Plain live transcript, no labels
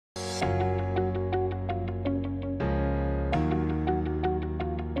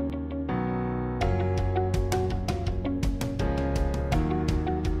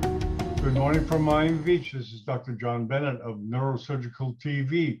morning from Miami Beach. This is Dr. John Bennett of Neurosurgical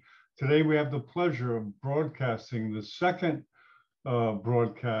TV. Today we have the pleasure of broadcasting the second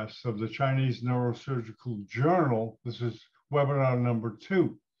broadcast of the Chinese Neurosurgical Journal. This is webinar number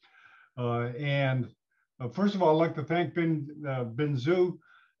 2. First of all, I'd like to thank Bin Zhu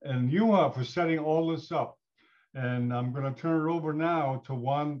and Yuha for setting all this up. And I'm going to turn it over now to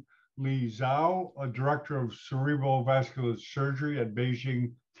Wan Li Zhao, a director of cerebral vascular surgery at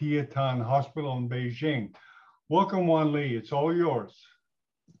Beijing Tiatan Hospital in Beijing. Welcome, Wan Li. It's all yours.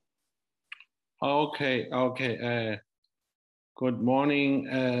 Okay. Good morning,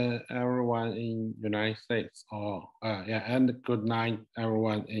 everyone in United States. And good night,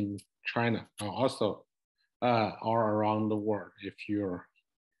 everyone in China. Also, all around the world, if you're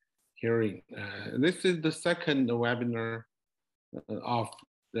hearing. This is the second webinar of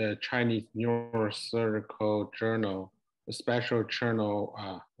the Chinese Neurosurgical Journal, a special journal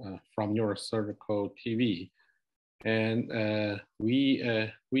from Neurosurgical TV. And we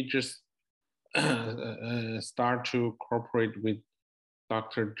just start to cooperate with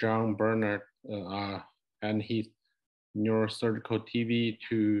Dr. John Bernard and his Neurosurgical TV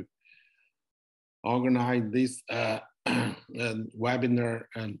to organize this webinar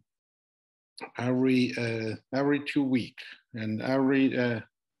every 2 weeks, and for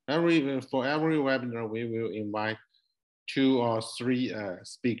every webinar we will invite 2 or 3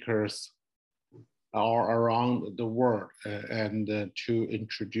 speakers all around the world and to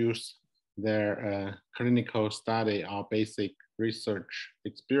introduce their clinical study or basic research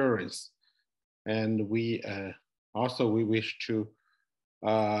experience. And we wish to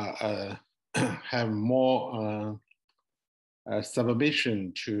have more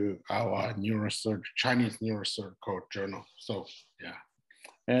submission to our Chinese Neurosurgical Journal. So yeah,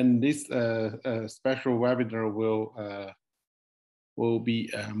 and this special webinar will be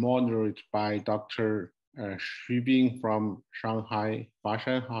moderated by Dr. Xu Bing from Shanghai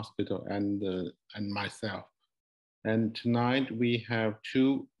Huashan Hospital and myself. And tonight we have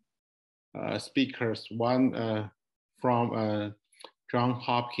 2 speakers, one from Johns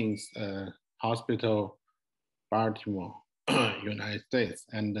Hopkins Hospital, Baltimore, United States,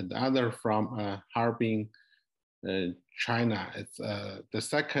 and the other from Harbin, China. It's the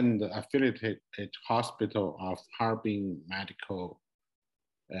second affiliated hospital of Harbin Medical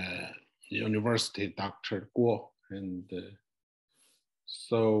University, Dr. Guo. And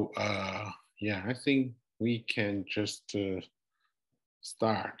yeah, I think we can just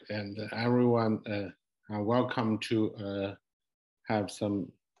start, and everyone are welcome to have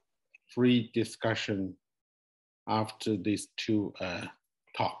some free discussion after these 2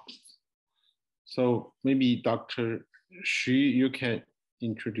 talks. So maybe Dr. Xu, you can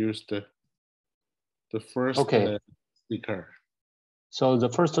introduce the first speaker. So the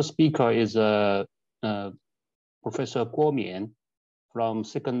first speaker is Professor Guo Mian from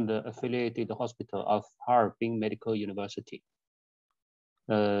second affiliated hospital of Harbin Medical University.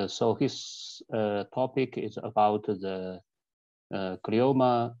 So his topic is about the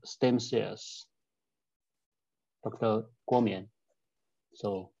glioma stem cells. Dr. Guo Mian,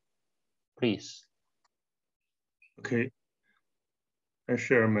 so please. Okay, I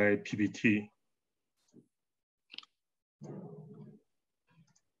share my PPT.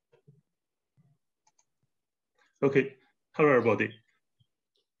 Okay, hello everybody.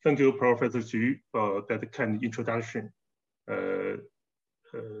 Thank you, Professor Xu, for that kind introduction. I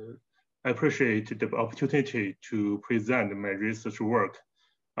appreciate the opportunity to present my research work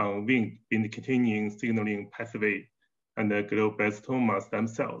on Wnt-containing signaling pathway and glioblastoma stem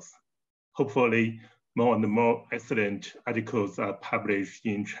cells. Hopefully, more and more excellent articles are published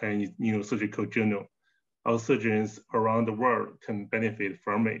in Chinese Neurosurgical Journal. Our surgeons around the world can benefit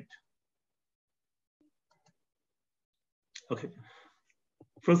from it. Okay.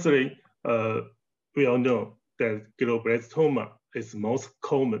 Firstly, we all know that glioblastoma is the most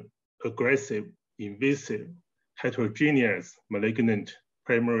common, aggressive, invasive, heterogeneous, malignant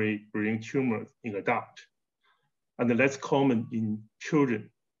primary brain tumors in adults, and less common in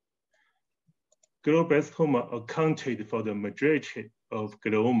children. Glioblastoma accounted for the majority of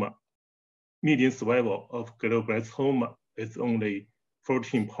glioma. Median survival of glioblastoma is only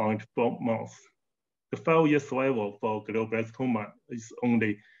 14.4 months. The 5-year survival for glioblastoma is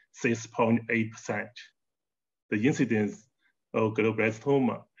only 6.8%. The incidence of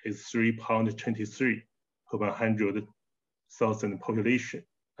glioblastoma is 3.23 per 100,000 population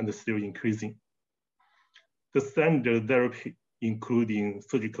and still increasing. The standard therapy, including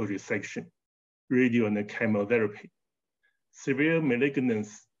surgical resection, radio and chemotherapy, severe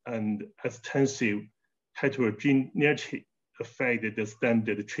malignance, and extensive heterogeneity affect the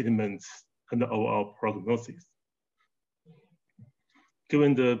standard treatments and overall prognosis.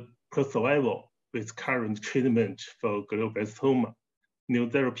 Given the poor survival with current treatment for glioblastoma, new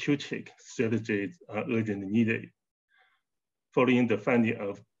therapeutic strategies are urgently needed. Following the finding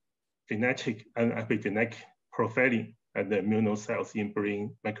of genetic and epigenetic profiling and the immunocells in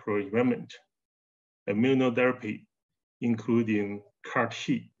brain microenvironment, immunotherapy, including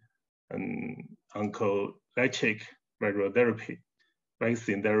CAR-T and oncolytic viral therapy,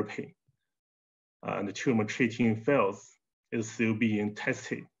 vaccine therapy, and tumor treating fields is still being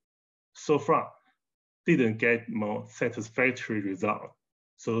tested. So far, didn't get more satisfactory result.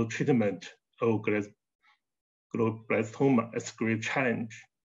 So treatment of glioblastoma is a great challenge.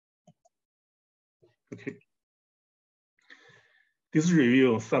 Okay. This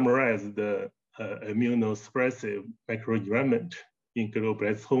review summarizes the immunosuppressive microenvironment in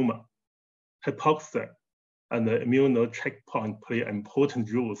glioblastoma. Hypoxia and the immunocheckpoint play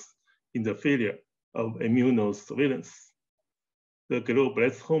important roles in the failure of immunosurveillance. The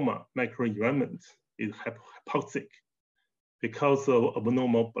glioblastoma microenvironment is hypoxic because of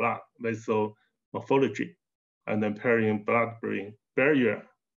abnormal blood vessel morphology and impairing blood-brain barrier.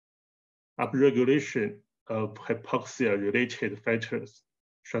 Upregulation of hypoxia-related factors,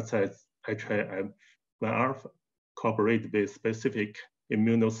 such as HIF-1 cooperate with specific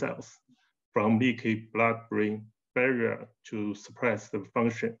immunocells from leaky blood-brain barrier to suppress the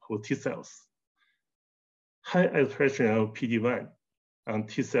function of T cells. High expression of PD-1 on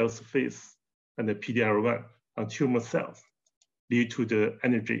T cell surface and the PD-L1 on tumor cells lead to the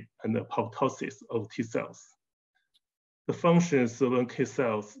energy and apoptosis of T cells. The functions of NK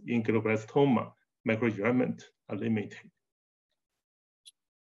cells in glioblastoma microenvironment are limited.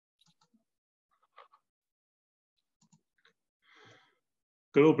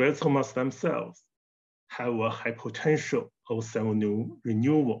 Glioblastoma stem cells have a high potential of cell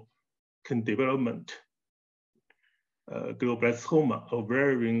renewal can development. Glioblastoma of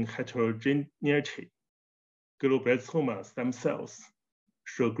varying heterogeneity. Glioblastoma stem cells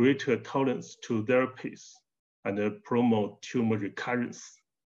show greater tolerance to therapies and promote tumor recurrence.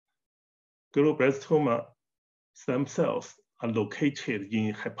 Glioblastoma stem cells are located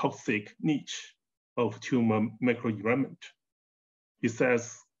in hypoxic niche of tumor microenvironment.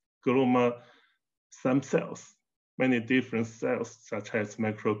 Besides glioma stem cells, many different cells such as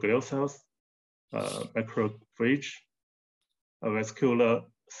microglial cells, macrophage, vascular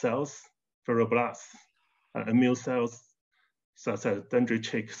cells, fibroblasts, immune cells such as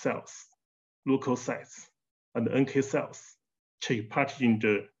dendritic cells, leukocytes, and NK cells take part in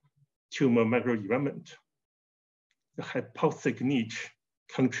the tumor microenvironment. The hypoxic niche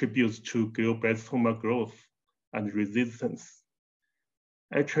contributes to glioblastoma growth and resistance.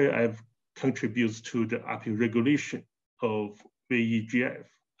 HIF contributes to the upregulation of VEGF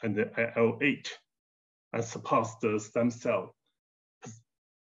and the IL-8 and supports the stem cell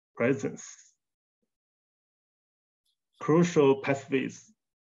presence. Crucial pathways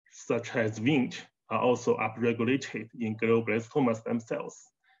such as Wnt are also upregulated in glioblastoma stem cells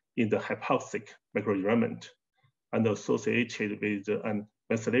in the hypoxic microenvironment and associated with an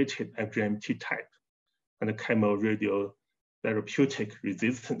methylated FGMT type and chemoradiotherapeutic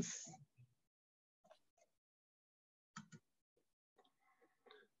resistance.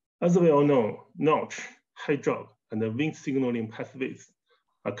 As we all know, Notch, Hydrog, and the Wnt signaling pathways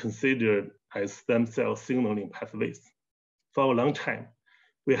are considered as stem cell signaling pathways. For a long time,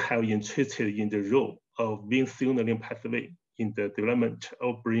 we have interested in the role of Wnt signaling pathway in the development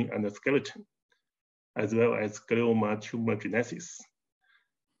of brain and skeleton, as well as glioma tumor genesis.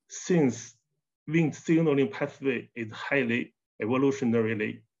 Since Wnt signaling pathway is highly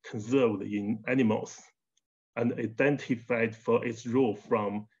evolutionarily conserved in animals and identified for its role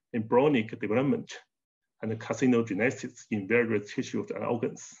from embryonic development and carcinogenesis in various tissues and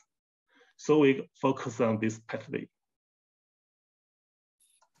organs. So we focus on this pathway.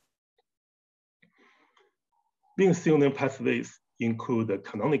 Wnt signaling pathways include the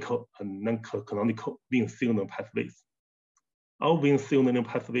canonical and non-canonical Wnt signaling pathways. All Wnt signaling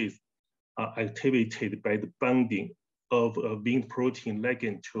pathways are activated by the binding of a Wnt protein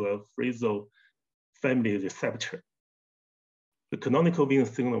ligand to a Frazol family receptor. The canonical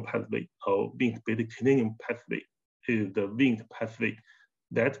Wnt signaling pathway, or Wnt beta-catenin pathway, is the Wnt pathway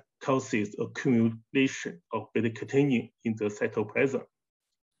that causes accumulation of beta-catenin in the cytoplasm,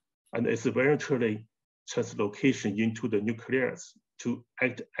 and is eventually translocation into the nucleus to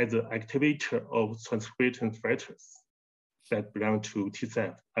act as an activator of transcription factors that belong to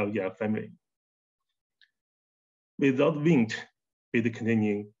TSF-LER family. Without Wnt,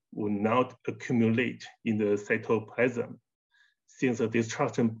 beta-catenin would not accumulate in the cytoplasm, since the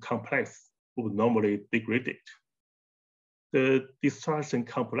destruction complex would normally degrade it. The destruction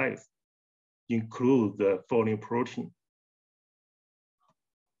complex includes the following protein.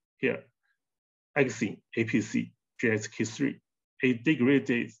 Here, axin, APC, GSK3. It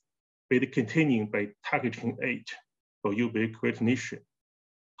degrades beta-catenin by targeting it for ubiquitination.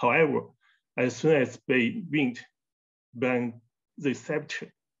 However, as soon as they bind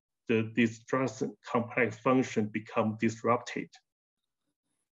receptor, the destruction complex function becomes disrupted.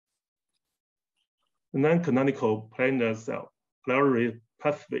 The non-canonical planar cell polarity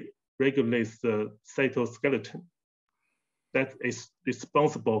pathway regulates the cytoskeleton that is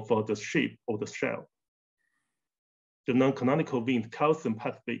responsible for the shape of the cell. The non-canonical Wnt calcium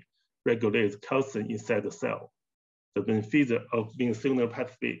pathway regulates calcium inside the cell. The benefit of Wnt signal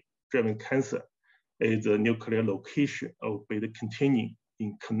pathway-driven cancer is the nuclear location of beta-catenin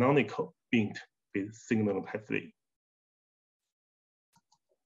in canonical Wnt signal pathway.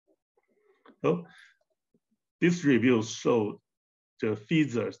 So, this review shows the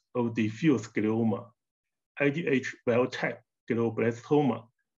features of diffuse glioma. IDH wild-type glioblastoma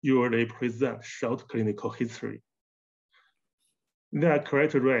usually present short clinical history. They are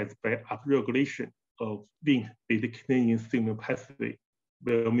characterized by upregulation of Wnt beta-catenin signal pathway,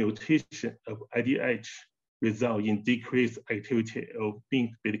 where mutation of IDH result in decreased activity of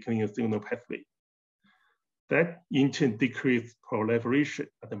Wnt beta-catenin signal pathway. That in turn decreased proliferation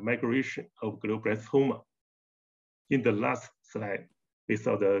and migration of glioblastoma. In the last slide, we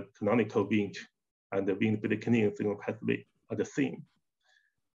saw the canonical Wnt and the Wnt beta-catenin signal pathway are the same.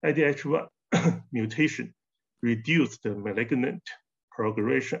 IDH1 mutation reduced the malignant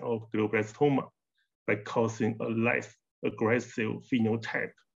progression of glioblastoma by causing a less aggressive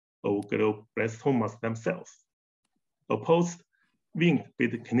phenotype of glioblastoma stem cells. Opposed Wnt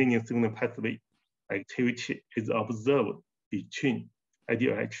beta-catenin signal pathway activity is observed between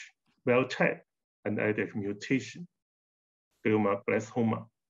IDH wild-type and IDH mutation glioblastoma.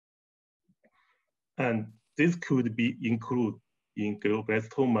 And this could be included in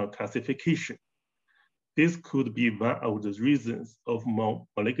glioblastoma classification. This could be one of the reasons of more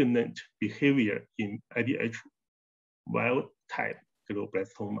malignant behavior in IDH wild-type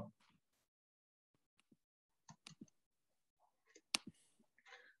glioblastoma.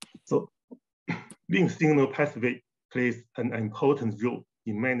 So, Wnt signal pathway plays an important role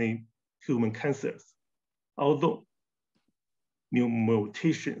in many human cancers, although new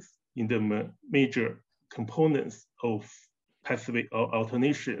mutations in the major components of pathway or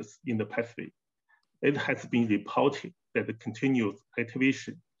alterations in the pathway. It has been reported that the continuous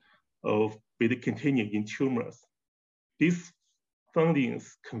activation of beta-catenin in tumors. These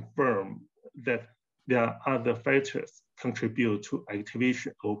findings confirm that there are other factors contribute to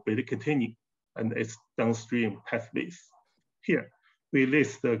activation of beta-catenin and its downstream pathways. Here, we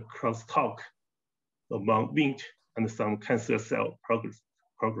list the crosstalk among Wnt and some cancer cell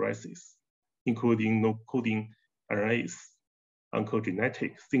progresses, including no-coding RNAs,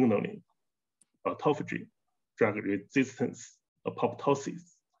 oncogenetic signaling, autophagy, drug resistance, apoptosis,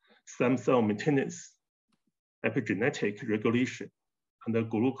 stem cell maintenance, epigenetic regulation, and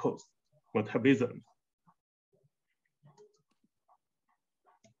glucose metabolism.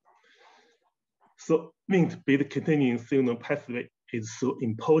 So Wnt beta-catenin signal pathway is so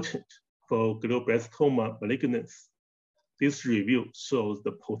important for glioblastoma malignancy. This review shows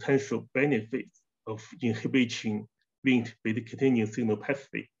the potential benefits of inhibiting Wnt beta-catenin signal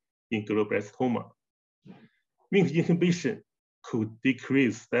pathway in glioblastoma. Wnt inhibition could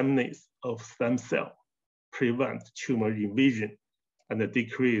decrease stemness of stem cell, prevent tumor invasion, and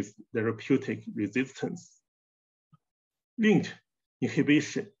decrease therapeutic resistance. Wnt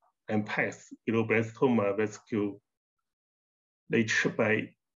inhibition impacts glioblastoma vasculature by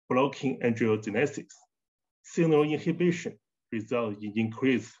blocking angiogenesis. Signal inhibition results in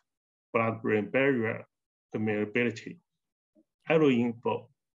increased blood-brain barrier permeability, allowing for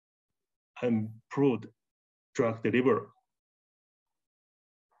improved drug delivery.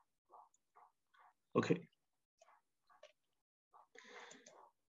 Okay.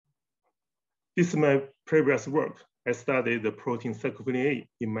 This is my previous work. I studied the protein cyclophilin A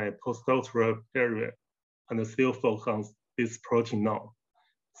in my postdoctoral period and still focus on this protein now.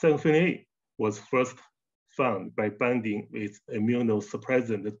 Cyclophilin A was first found by binding with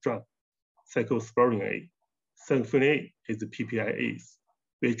immunosuppressant drug, cyclosporin A. Cyclophilin A is a PPIase,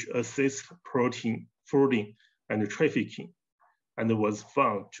 which assists protein folding and trafficking, and was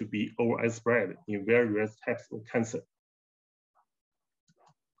found to be overexpressed in various types of cancer.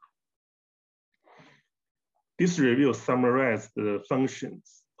 This review summarizes the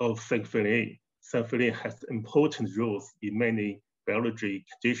functions of cyclophilin A. Cyclophilin has important roles in many biology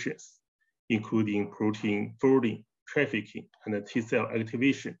conditions, including protein folding, trafficking, and T-cell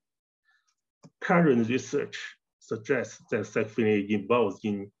activation. Current research suggests that cyclin involves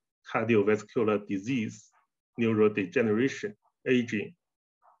in cardiovascular disease, neurodegeneration, aging,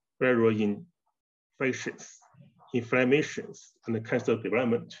 viral infections, inflammations, and cancer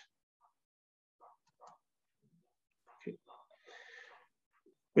development. Okay.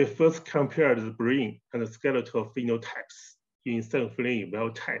 We first compared the brain and the skeletal phenotypes in cyclin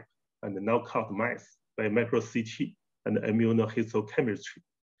wild type and knockout mice by micro-CT and immunohistochemistry.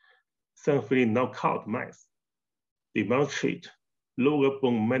 Cyclin knockout mice demonstrate lower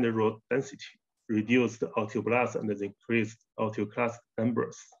bone mineral density, reduced osteoblasts, and increased osteoclast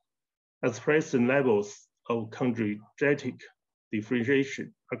numbers. Expression levels of chondrogenetic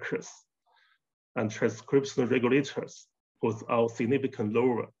differentiation occurs, and transcription regulators was all significantly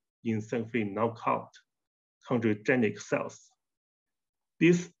lower in cyclin knockout chondrogenic cells.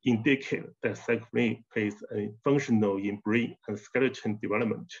 This indicates that cyclin plays a functional in brain and skeleton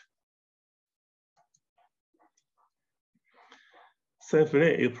development.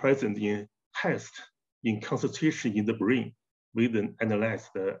 Cyclin is present in highest in concentration in the brain. We then analyze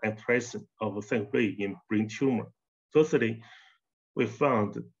the expression of cyclin in brain tumor. Firstly, we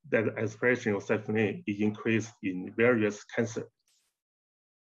found that the expression of cyclin is increased in various cancers.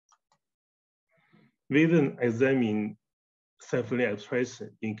 We then examine cyclin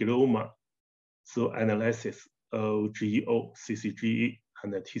expression in glioma through analysis of GEO, CCGE,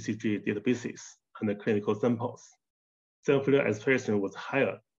 and TCGA databases and clinical samples. Cyclin expression was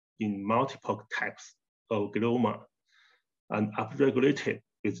higher in multiple types of glioma and upregulated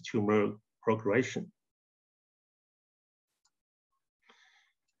with tumor progression.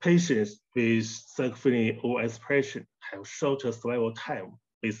 Patients with cyclin O expression have shorter survival time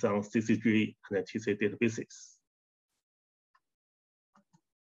based on CCGA and TC databases.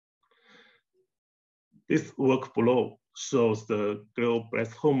 This work below shows the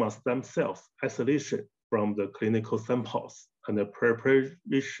glioblastoma stem cells isolation from the clinical samples and the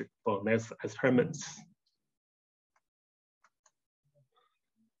preparation for next experiments.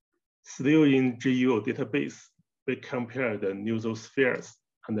 Still in GEO database, we compare the neurospheres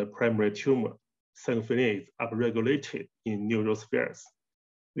and the primary tumor. Cyclin is upregulated in neurospheres,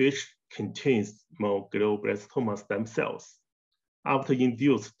 which contains more glioblastoma stem cells. After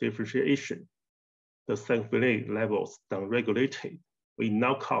induced differentiation, the cyclin levels downregulated. We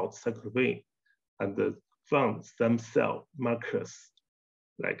knock out cyclin and found stem cell markers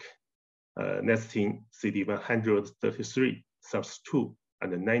like nestin CD133, SARS2,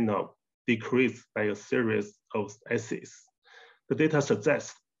 and NANOG decreased by a series of assays. The data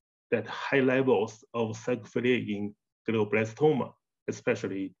suggests that high levels of cyclin in glioblastoma,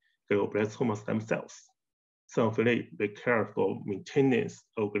 especially glioblastoma stem cells, cyclin required for maintenance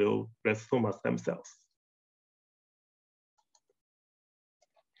of glioblastoma stem cells.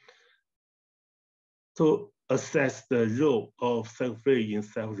 To assess the role of cyclin in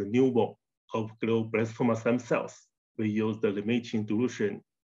cell renewal of glioblastoma stem cells, we use the limiting dilution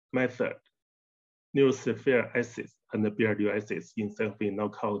method, neurosphere assays, and the BRD assays in cyclin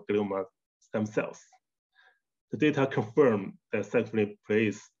knockout glioma stem cells. The data confirm that cyclin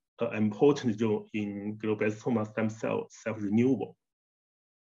plays an important role in glioblastoma stem cell self-renewal.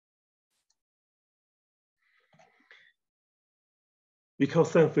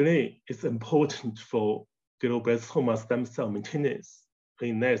 Because cyclin is important for glioblastoma stem cell maintenance,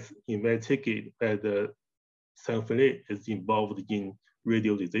 we next investigate whether cyclin is involved in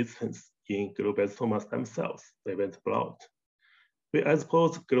radioresistance in glioblastoma stem cells by wet blood. We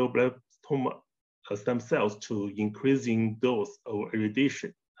expose glioblastoma stem cells to increasing dose of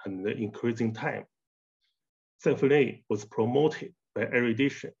irradiation and increasing time. Cyclin was promoted by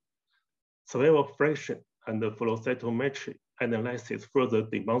irradiation. Survival fraction and the flow cytometry analysis further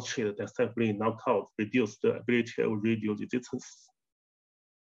demonstrated that cyclin knockout reduced the ability of radioresistance.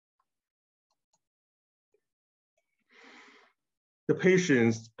 The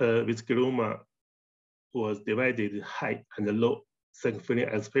patients with glioma was divided in high and low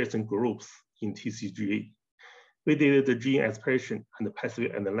cyclin expression groups in TCGA. We did the gene expression and pathway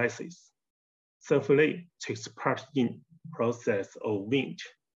analysis. Cyclin takes part in process of Wnt.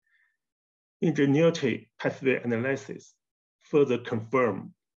 Ingenuity pathway analysis further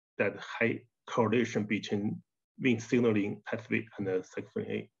confirmed that high correlation between Wnt signaling pathway and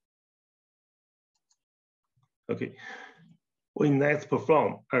cyclin. Okay, we next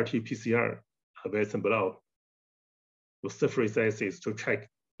perform RT-PCR wet blood with surface assays to check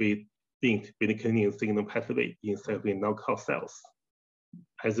with Wnt beta-catenin signal pathway in cyclin knockout cells.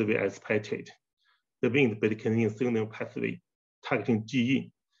 As we expected, the Wnt beta-catenin signal pathway targeting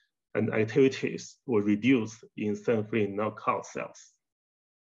gene and activities were reduced in synapse knockout cells.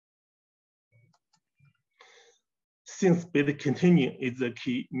 Since beta-catenin is the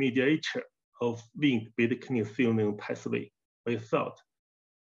key mediator of Wnt beta-catenin signaling pathway, we thought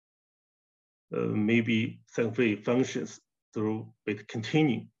maybe synapse functions through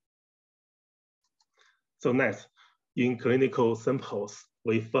beta-catenin. So next, in clinical samples,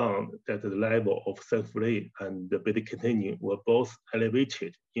 we found that the level of synapse and the beta-catenin were both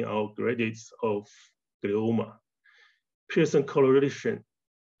elevated in all grades of glioma. Pearson correlation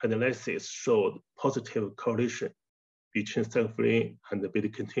analysis showed positive correlation between synapse and the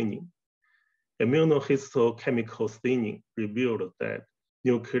beta-catenin. Immunohistochemical staining revealed that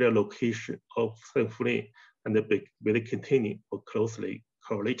nuclear location of synapse and the beta-catenin were closely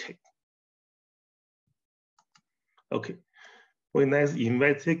correlated. Okay, we next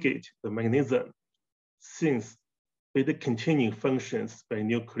investigate the mechanism. Since beta-catenin functions by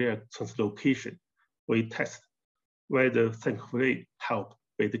nuclear translocation, we test whether synapse help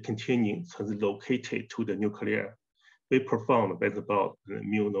beta-catenin translocated to the nuclear. We performed baseball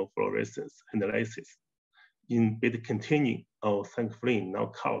immunofluorescence analysis in beta-catenin or synapse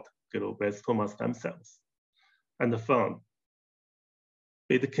knockout glioblastoma stem cells, and found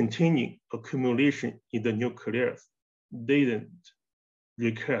beta-catenin accumulation in the nucleus didn't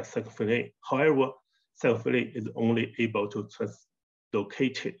recur synapse. However, synapse is only able to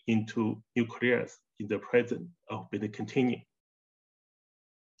translocate it into nucleus in the presence of beta-catenin.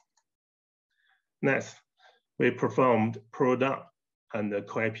 Next, we performed ProDAM and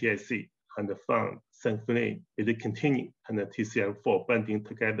co-IPIC and found synapse, beta-catenin, and TCF4 binding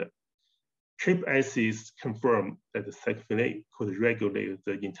together. CHIP assays confirmed that the synapse could regulate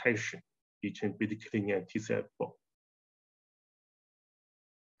the interaction between beta-catenin and TCF4.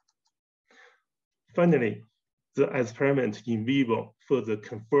 Finally, the experiment in vivo further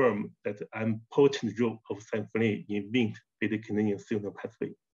confirmed that the important role of synapse in Wnt beta-catenin signal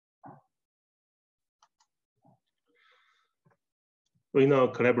pathway. We now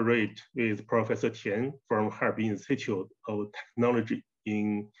collaborate with Professor Tian from Harbin Institute of Technology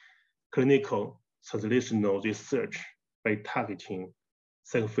in clinical translational research by targeting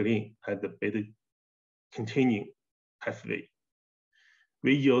synapse and the beta-catenin pathway.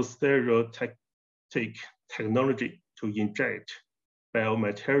 We use stereotactic technology to inject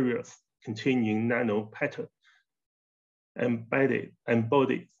biomaterials containing nanopattern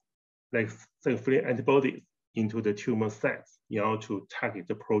embodies like synapse antibodies into the tumor cells in order to target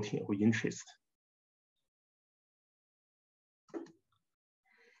the protein of interest.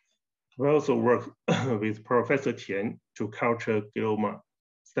 We also work with Professor Tian to culture glioma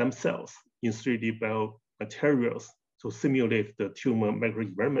stem cells in 3D biomaterials to simulate the tumor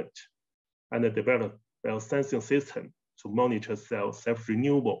microenvironment and develop biosensing system to monitor cell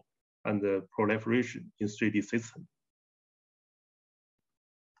self-renewal and proliferation in 3D system.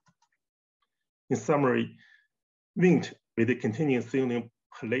 In summary, Wnt beta-catenin signaling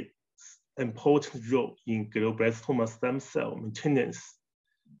plays an important role in glioblastoma stem cell maintenance.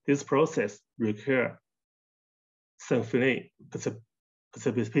 This process requires synapse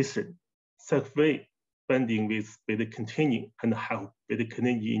precipitation, synapse binding with beta-catenin, and how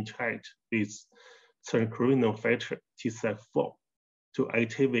beta-catenin interact with transcriptional factor TCF4 to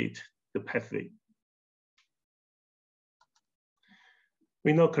activate the pathway.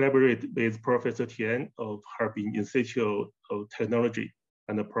 We now collaborate with Professor Tian of Harbin Institute of Technology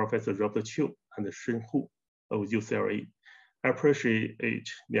and Professor Robert Chu and Shen Hu of UCLA. I appreciate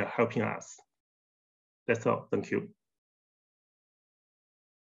their helping us. That's all, thank you.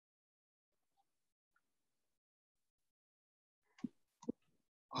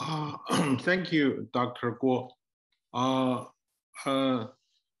 Thank you, Dr. Guo.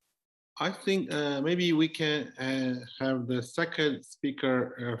 I think maybe we can have the second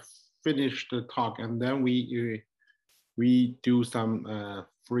speaker finish the talk, and then we do some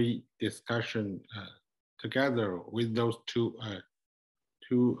free discussion together with those two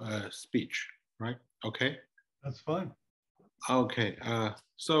speech, right? Okay. That's fine. Okay.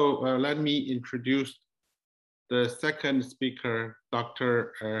 So let me introduce the second speaker,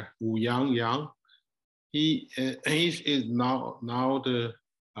 Dr. Wu Yang. He is now the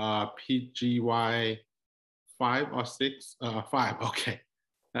PGY 5 or 6, 5, okay.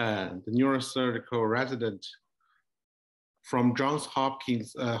 The neurosurgical resident from Johns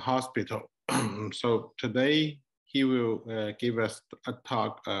Hopkins Hospital. So today he will give us a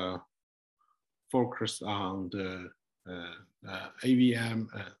talk focused on the AVM,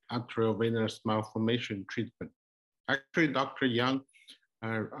 arteriovenous malformation treatment. Actually, Dr. Yang,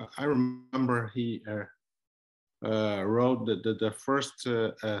 I remember he wrote the first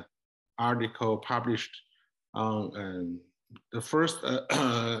article published on the first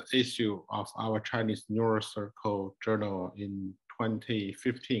issue of our Chinese Neurosurgical journal in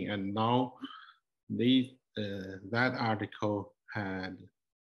 2015, and now that article had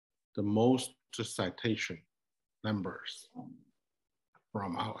the most citation numbers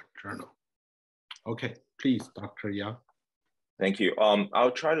from our journal. Okay, please, Dr. Yang. Thank you.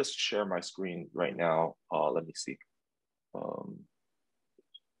 I'll try to share my screen right now. Let me see.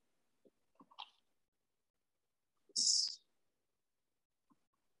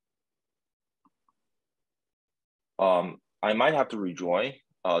 I might have to rejoin,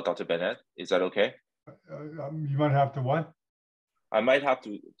 Dr. Bennett. Is that okay? You might have to what? I might have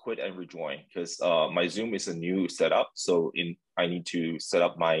to quit and rejoin because my Zoom is a new setup. So I need to set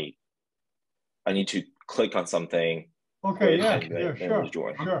up I need to click on something. Okay, yeah, sure.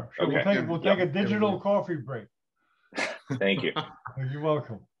 Okay. We'll take a digital coffee break. Thank you. You're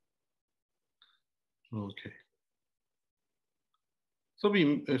welcome. Okay.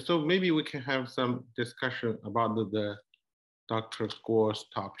 So maybe we can have some discussion about the Dr. Guo's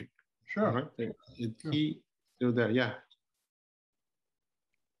topic. Sure. Right? Did he do that? Yeah.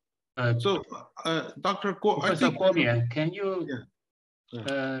 So, Dr. Guo, Professor Guo Mian, can you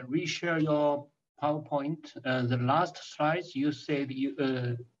reshare your PowerPoint? The last slides you said you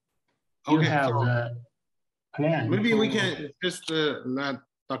have the plan. Maybe we can just let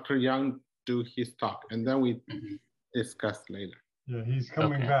Dr. Yang do his talk, and then we discuss later. Yeah, he's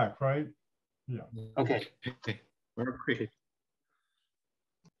coming back, right? Yeah. Okay. Very quick.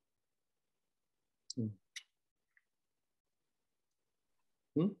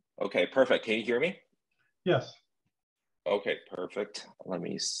 Okay, perfect. Can you hear me? Yes. Okay, perfect. Let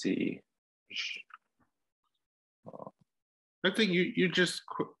me see. I think you just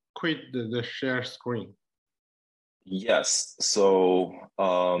quit the share screen. Yes. So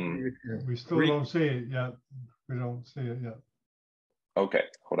we still don't see it yet. We don't see it yet. Okay,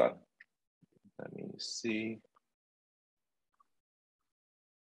 hold on. Let me see.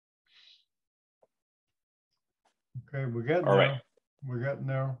 Okay, we're getting All there. right. We're getting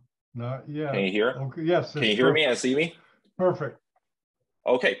there. Not yet. Can you hear? Okay, yes. Can you hear me and see me? Perfect.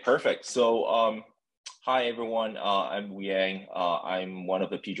 Okay, perfect. So hi everyone, I'm Wu Yang. I'm one of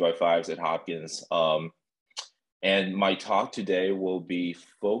the PGY5s at Hopkins. And my talk today will be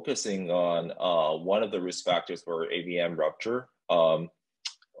focusing on one of the risk factors for AVM rupture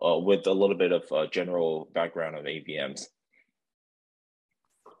with a little bit of general background on AVMs.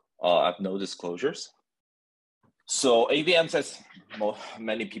 I have no disclosures. So AVMs, as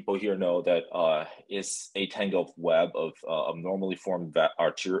many people here know, that is a tangled web of abnormally formed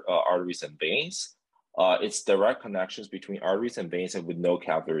arteries and veins. It's direct connections between arteries and veins and with no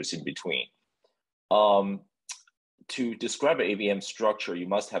capillaries in between. To describe an AVM structure, you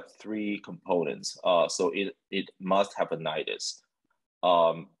must have three components. So it must have a nidus.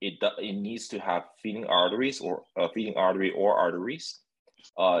 It needs to have feeding arteries or feeding artery or arteries.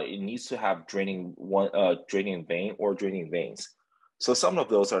 It needs to have draining vein or draining veins. So some of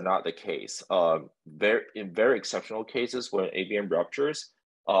those are not the case. In very exceptional cases when AVM ruptures,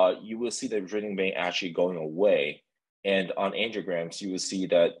 you will see the draining vein actually going away. And on angiograms, you will see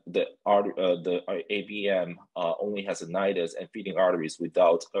that the AVM only has a nidus and feeding arteries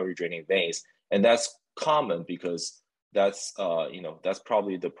without draining veins. And that's common because that's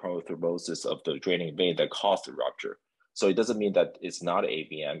probably the prothrombosis of the draining vein that caused the rupture. So it doesn't mean that it's not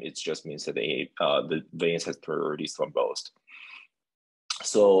AVM. It just means that the veins has priorities thrombosed.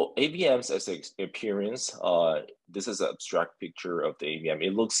 So AVMs as an appearance, this is an abstract picture of the AVM.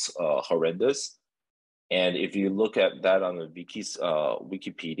 It looks horrendous. And if you look at that on the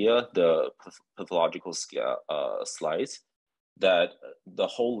Wikipedia, the pathological slides, that the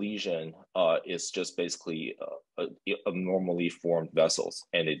whole lesion is just basically abnormally formed vessels.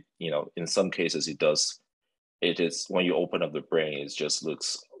 And in some cases it is when you open up the brain, it just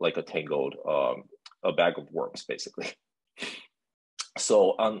looks like a tangled, a bag of worms, basically.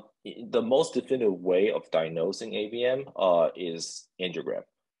 So the most definitive way of diagnosing AVM is angiogram.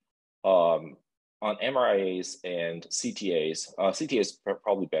 On MRIs and CTAs, CTAs are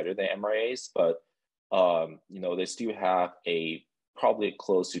probably better than MRIs, but they still have probably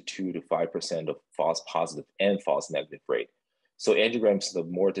close to 2 to 5% of false positive and false negative rate. So angiograms is the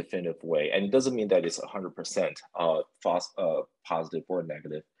more definitive way, and it doesn't mean that it's 100% false positive or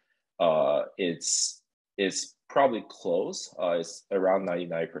negative. It's probably close. It's around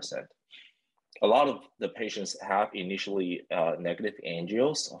 99%. A lot of the patients have initially negative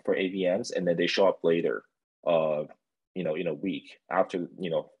angios for AVMs, and then they show up later, in a week after,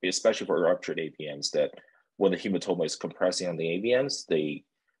 especially for ruptured AVMs, that when the hematoma is compressing on the AVMs, they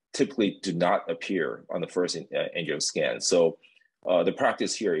typically do not appear on the first angio scan. So the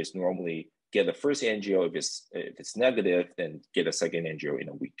practice here is normally get the first angio. If it's negative, then get a second angio in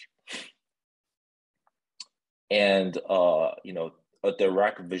a week. And a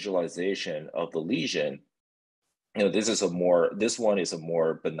direct visualization of the lesion. This one is a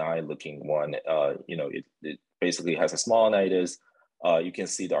more benign looking one. It basically has a small onitis. You can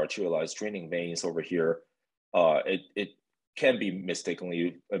see the arterialized draining veins over here. It can be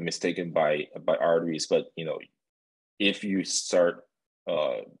mistaken by arteries, but if you start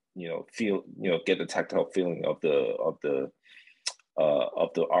get the tactile feeling of the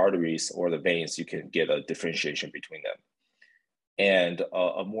arteries or the veins, you can get a differentiation between them. And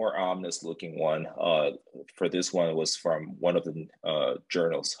a more ominous looking one for this one was from one of the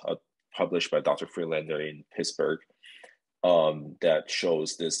journals published by Dr. Freelander in Pittsburgh that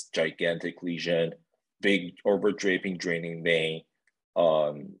shows this gigantic lesion, big overdraping draining vein,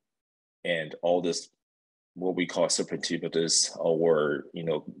 and all this, what we call serpentimatous, or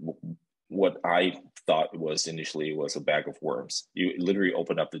what I thought was initially was a bag of worms. You literally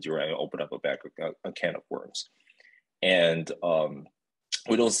open up the dura and open up a can of worms. And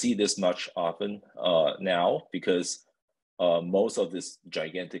we don't see this much often now, because most of these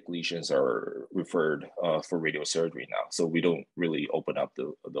gigantic lesions are referred for radiosurgery now. So we don't really open up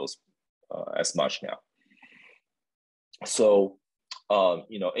those as much now. So,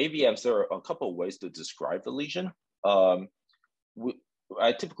 AVMs, there are a couple of ways to describe the lesion. I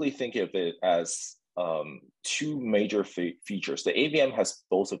typically think of it as two major features. The AVM has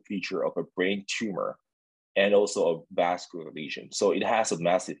both a feature of a brain tumor and also a vascular lesion. So it has a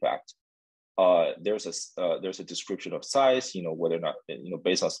mass effect. There's a description of size, whether or not,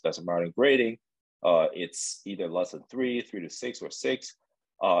 based on specimen grading, it's either less than 3 to 6, or 6.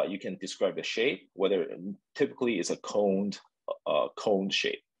 You can describe the shape, whether typically it's a coned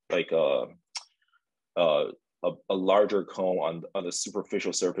shape, like a larger cone on the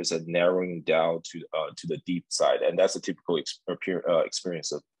superficial surface and narrowing down to the deep side, and that's a typical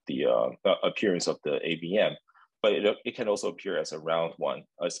experience of the appearance of the AVM. But it can also appear as a round one,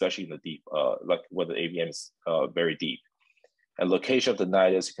 especially in the deep, like when the AVM is very deep. And location of the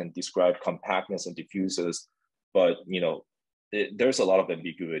nidus can describe compactness and diffuses, but there's a lot of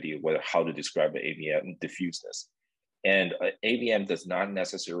ambiguity with how to describe the AVM diffuseness. And AVM does not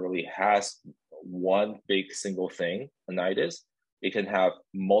necessarily has one big single thing, a nidus. It can have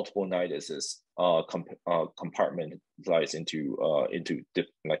multiple niduses compartmentalized into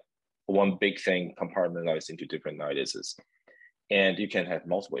like one big thing compartmentalized into different niduses. And you can have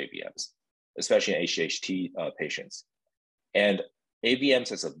multiple AVMs, especially in HHT patients. And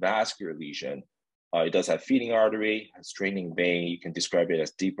AVMs as a vascular lesion, it does have feeding artery, has draining vein. You can describe it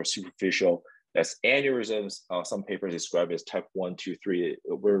as deep or superficial. As aneurysms, some papers describe it as type 1, 2, 3,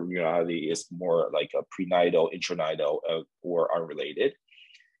 where reality is more like a prenatal, intranidal, or unrelated.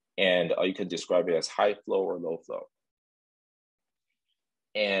 And you can describe it as high flow or low flow.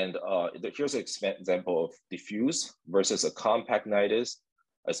 And here's an example of diffuse versus a compact nidus.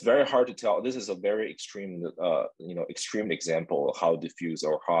 It's very hard to tell. This is a very extreme, extreme example of how diffuse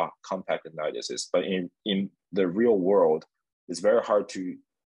or how compact a nidus is. But in the real world, it's very hard to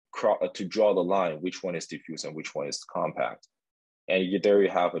draw the line which one is diffuse and which one is compact. And there you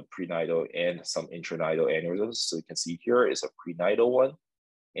have a prenatal and some intranidal aneurysms. So you can see here is a prenatal one,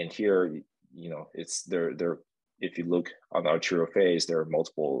 and here, it's there. If you look on the arterial phase, there are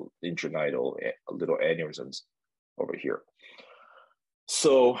multiple intranidal little aneurysms over here.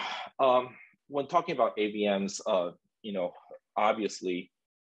 So when talking about AVMs, obviously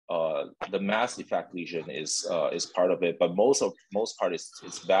the mass effect lesion is part of it, but most part is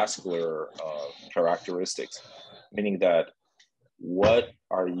vascular characteristics, meaning that what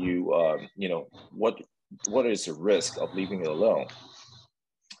are you, what is the risk of leaving it alone?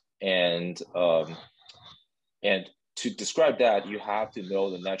 And to describe that, you have to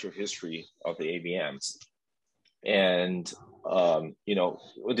know the natural history of the AVMs. And when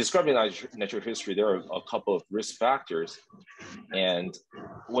describing natural history, there are a couple of risk factors. And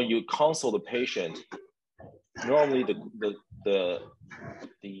when you consult the patient, normally the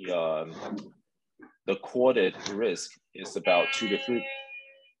quoted risk is about 2 to 3.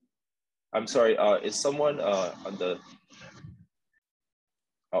 I'm sorry, is someone on the?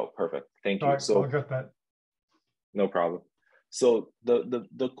 Oh, perfect. Thank you. Sorry, So I'll get that. No problem. So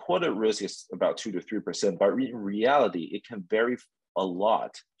the quoted risk is about 2 to 3%, but in reality, it can vary a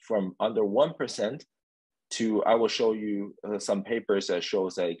lot from under 1% to, I will show you some papers that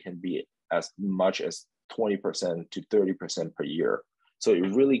shows that it can be as much as 20% to 30% per year. So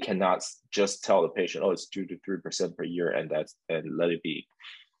you really cannot just tell the patient, oh, it's 2 to 3% per year, and let it be.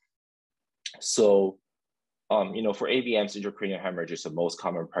 So, for AVMs, intracranial hemorrhage is the most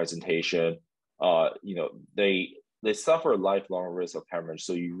common presentation. They suffer lifelong risk of hemorrhage,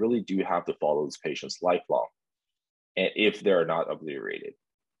 so you really do have to follow these patients lifelong, and if they're not obliterated.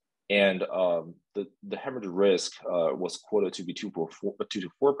 And the hemorrhage risk was quoted to be 2 to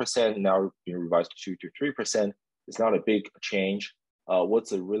 4%, now being revised to 2 to 3%. It's not a big change.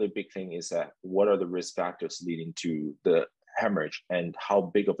 What's a really big thing is that what are the risk factors leading to the hemorrhage, and how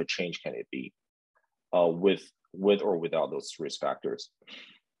big of a change can it be with or without those risk factors?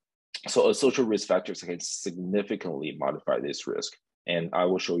 So social risk factors can significantly modify this risk, and I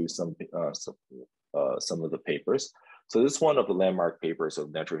will show you some of the papers. So this is one of the landmark papers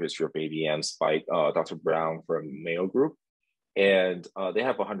of natural history of AVMs by Dr. Brown from Mayo Group. And they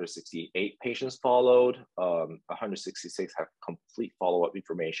have 168 patients followed. 166 have complete follow-up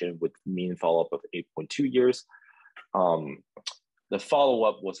information with mean follow-up of 8.2 years. The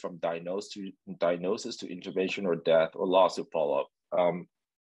follow-up was from diagnosis to intervention or death or loss of follow-up.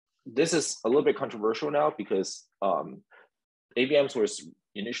 This is a little bit controversial now because AVMs were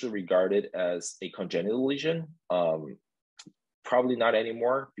initially regarded as a congenital lesion. Probably not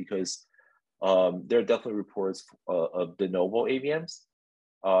anymore, because there are definitely reports of de novo AVMs.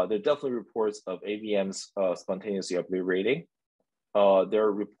 There are definitely reports of AVMs spontaneously obliterating. There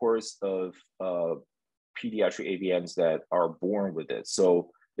are reports of pediatric AVMs that are born with it. So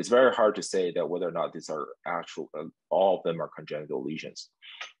it's very hard to say that whether or not these are actual, all of them are congenital lesions.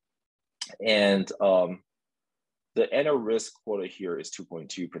 And the annual risk quota here is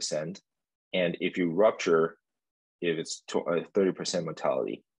 2.2%. And if you rupture, if it's 30%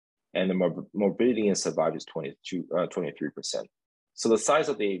 mortality, and the morbidity and survival is 23%. So the size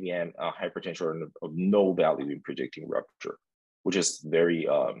of the AVM hypertension are of no value in predicting rupture, which is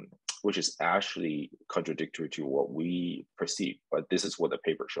which is actually contradictory to what we perceive, but this is what the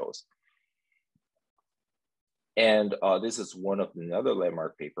paper shows. And this is one of another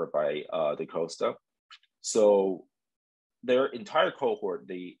landmark paper by De Costa. So their entire cohort,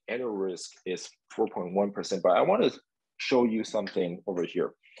 the annual risk is 4.1%, but I want to show you something over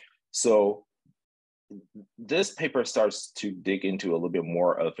here. So this paper starts to dig into a little bit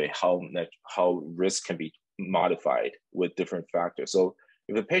more of how risk can be modified with different factors. So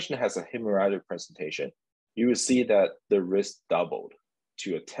if a patient has a hemorrhagic presentation, you will see that the risk doubled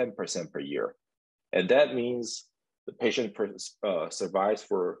to a 10% per year. And that means the patient survives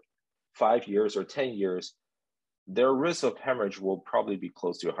for 5 years or 10 years, their risk of hemorrhage will probably be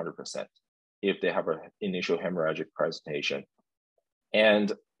close to 100% if they have an initial hemorrhagic presentation.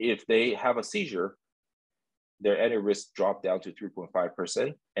 And if they have a seizure, their annual risk dropped down to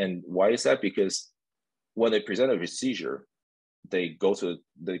 3.5%. And why is that? Because when they present with a seizure, they go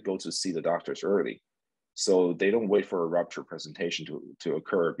to see the doctors early. So they don't wait for a rupture presentation to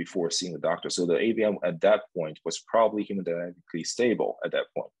occur before seeing the doctor. So the AVM at that point was probably hemodynamically stable at that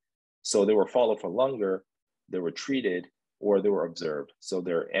point. So they were followed for longer, they were treated, or they were observed. So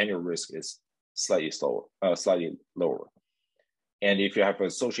their annual risk is slightly lower. And if you have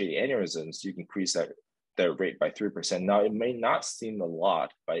associated aneurysms, you can increase that rate by 3%. Now, it may not seem a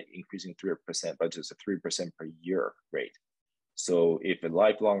lot by increasing 3%, but it's a 3% per year rate. So if a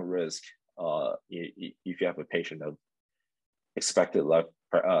lifelong risk, if you have a patient of expected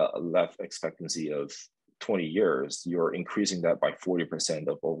life expectancy of 20 years, you're increasing that by 40%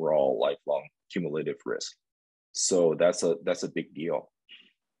 of overall lifelong cumulative risk. So that's a big deal.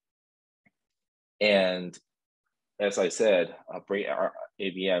 And as I said,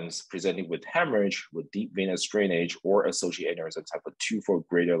 AVMs presenting with hemorrhage with deep venous drainage or associated aneurysms have a 2-fold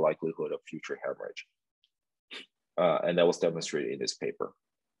greater likelihood of future hemorrhage. And that was demonstrated in this paper.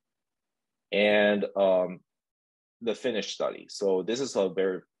 And the Finnish study. So this is a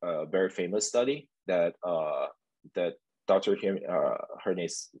very famous study that Dr.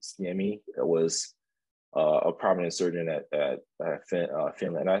 Herniemi was a prominent surgeon at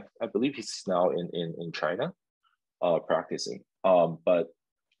Finland. I believe he's now in China practicing. But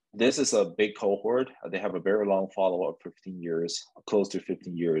this is a big cohort. They have a very long follow-up, 15 years, close to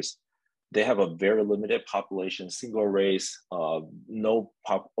 15 years. They have a very limited population, single race,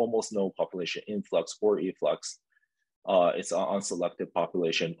 almost no population influx or efflux. It's an unselected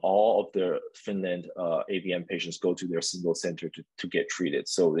population. All of the Finland AVM patients go to their single center to get treated.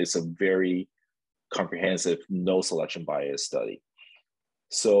 So it's a very comprehensive, no selection bias study.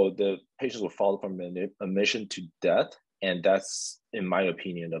 So the patients were followed from admission to death, and that's, in my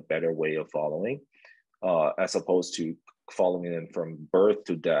opinion, a better way of following, as opposed to following them from birth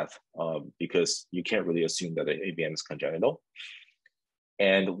to death, because you can't really assume that the AVM is congenital.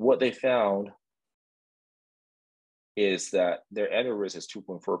 And what they found is that their annual risk is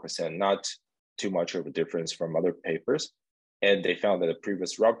 2.4%, not too much of a difference from other papers. And they found that a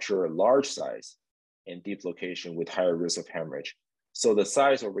previous rupture, large size and deep location with higher risk of hemorrhage. So the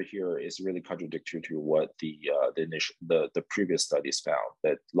size over here is really contradictory to what the previous studies found,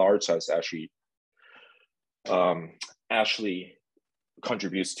 that large size actually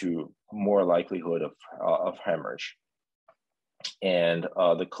contributes to more likelihood of hemorrhage. And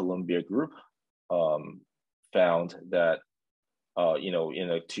the Columbia group found that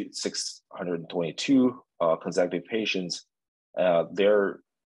in 622 consecutive patients, their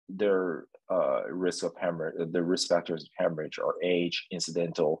risk of hemorrhage, the risk factors of hemorrhage are age,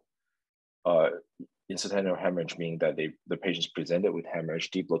 incidental hemorrhage, meaning that the patients presented with hemorrhage,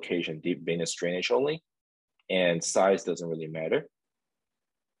 deep location, deep venous drainage only, and size doesn't really matter.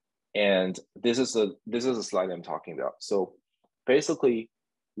 And this is a slide I'm talking about. So basically,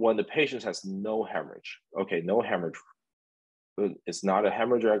 when the patient has no hemorrhage, no hemorrhage, it's not a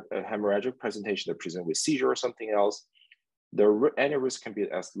hemorrhagic presentation, they present with seizure or something else, the annual risk can be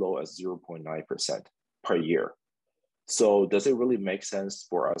as low as 0.9% per year. So does it really make sense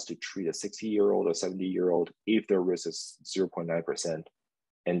for us to treat a 60-year-old or 70-year-old if their risk is 0.9%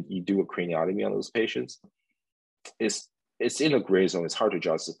 and you do a craniotomy on those patients? It's in a gray zone, it's hard to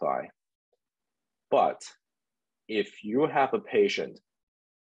justify. But if you have a patient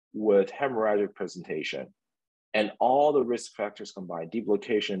with hemorrhagic presentation and all the risk factors combined, deep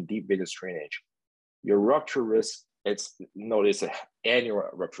location, deep venous drainage, your rupture risk, notice the annual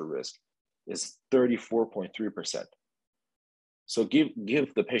rupture risk is 34.3%. So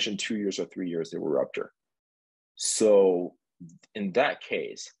give the patient 2 years or 3 years, they will rupture. So in that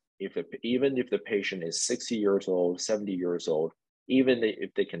case, even if the patient is 60 years old, 70 years old, even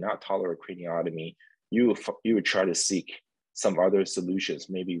if they cannot tolerate craniotomy, you would try to seek some other solutions,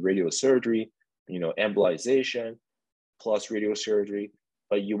 maybe radiosurgery, embolization plus radiosurgery,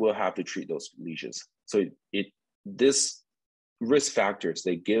 but you will have to treat those lesions. So this risk factors,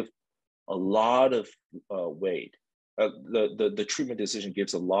 they give a lot of weight. The treatment decision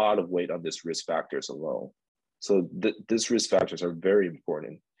gives a lot of weight on this risk factors alone. So these risk factors are very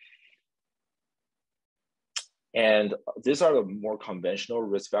important. And these are the more conventional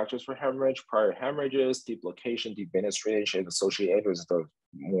risk factors for hemorrhage: prior hemorrhages, deep location, deep venous drainage, and associated aneurysms are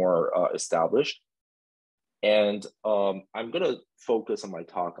more established. And I'm going to focus on my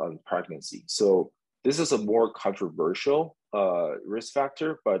talk on pregnancy. So this is a more controversial risk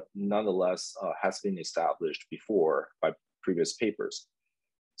factor, but nonetheless has been established before by previous papers.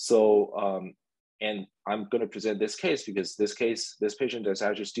 So, and I'm going to present this case because this patient is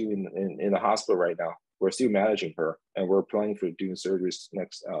actually still in the hospital right now. We're still managing her, and we're planning for doing surgeries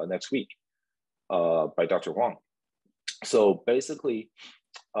next week by Dr. Wang. So basically,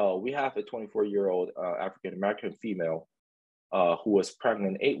 we have a 24-year-old African-American female who was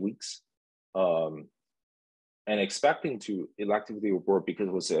pregnant 8 weeks and expecting to electively abort because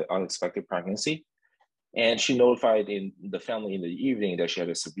it was an unexpected pregnancy. And she notified the family in the evening that she had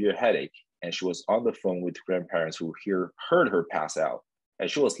a severe headache, and she was on the phone with grandparents who heard her pass out. And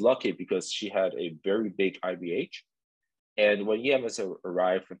she was lucky because she had a very big IVH. And when EMS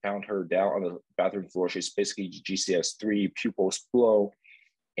arrived and found her down on the bathroom floor, she's basically GCS3, pupils blown,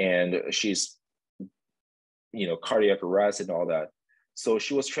 and she's, cardiac arrest and all that. So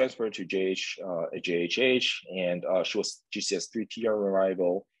she was transferred to JHH, and she was GCS3 TR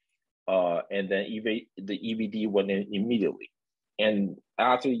arrival. And then the EVD went in immediately. And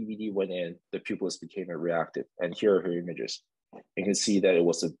after the EVD went in, the pupils became reactive. And here are her images. You can see that it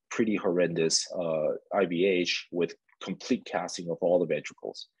was a pretty horrendous IVH with complete casting of all the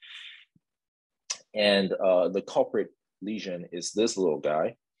ventricles. And the culprit lesion is this little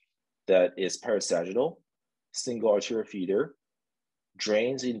guy that is parasagittal, single arterial feeder,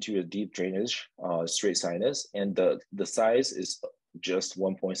 drains into a deep drainage, straight sinus, and the size is just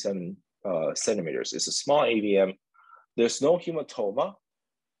 1.7 centimeters. It's a small AVM. There's no hematoma.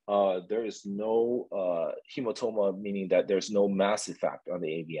 There is no hematoma, meaning that there's no mass effect on the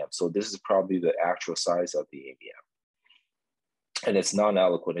AVM. So this is probably the actual size of the AVM. And it's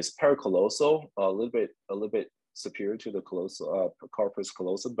non-eloquent. It's paracallosal, a little bit superior to the corpus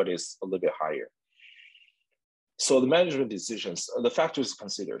callosum, but it's a little bit higher. So the management decisions, the factors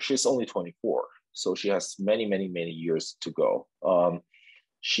considered, she's only 24. So she has many, many, many years to go.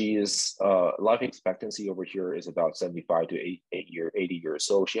 She is life expectancy over here is about 75 to 80 years.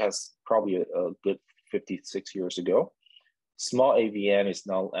 So she has probably a good 56 years to go. Small AVM is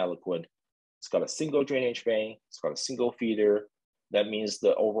non-eloquent. It's got a single drainage vein. It's got a single feeder. That means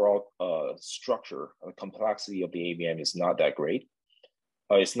the overall structure, complexity of the AVM is not that great.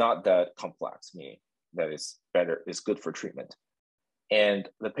 It's not that complex, meaning that it's better, is good for treatment. And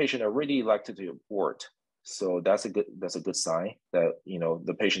the patient already elected to abort. So that's a good sign that, you know,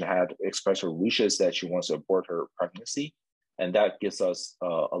 the patient had expressed her wishes that she wants to abort her pregnancy. And that gives us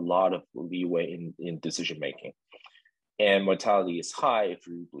a lot of leeway in decision making. And mortality is high if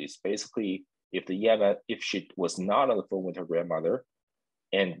you release. Basically, if she was not on the phone with her grandmother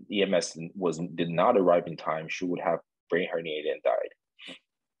and EMS did not arrive in time, she would have brain herniated and died.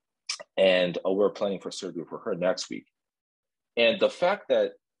 And we're planning for surgery for her next week. And the fact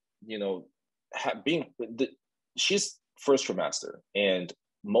that, you know, she's first trimester, and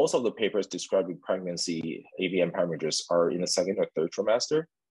most of the papers describing pregnancy AVM hemorrhages are in the second or third trimester,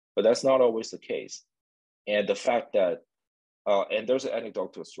 but that's not always the case. And the fact that, and there's an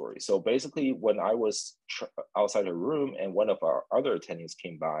anecdotal story. So basically, when I was outside her room and one of our other attendings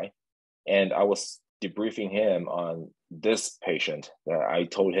came by, and I was debriefing him on this patient, I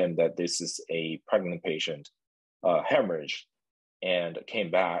told him that this is a pregnant patient, hemorrhage, and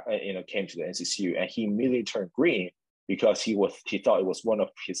came back, came to the NCCU, and he immediately turned green because he thought it was one of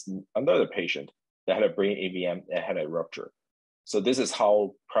another patient that had a brain AVM and had a rupture. So this is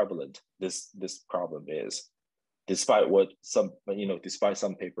how prevalent this problem is, despite despite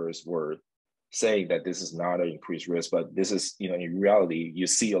some papers were saying that this is not an increased risk, but this is, in reality, you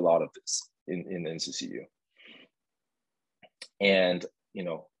see a lot of this in NCCU. And,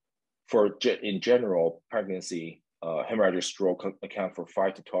 in general, pregnancy, hemorrhagic stroke account for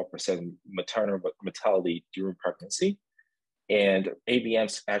 5 to 12% maternal mortality during pregnancy, and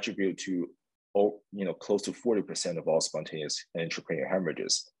AVMs attribute to close to 40% of all spontaneous and intracranial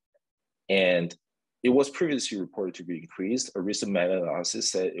hemorrhages. And it was previously reported to be increased. A recent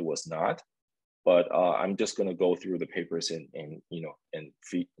meta-analysis said it was not, but I'm just going to go through the papers and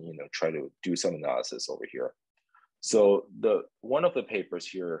try to do some analysis over here. So one of the papers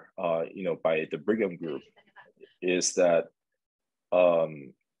here, by the Brigham group, is that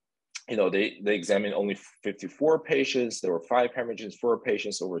they examined only 54 patients. There were 5 hemorrhages, 4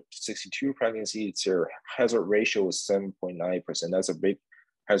 patients over 62 pregnancies. Their hazard ratio was 7.9%. That's a big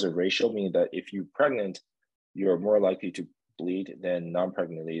hazard ratio, meaning that if you're pregnant, you're more likely to bleed than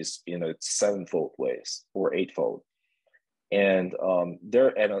non-pregnant is in a 7-fold ways or 8-fold. And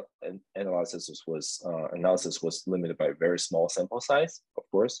their analysis was limited by a very small sample size, of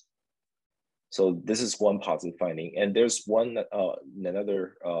course. So this is one positive finding. And there's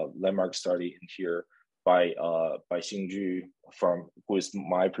another landmark study in here by Xingju, who is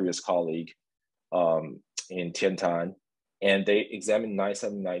my previous colleague in Tiantan. And they examined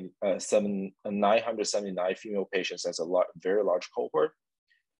 979 female patients as a very large cohort.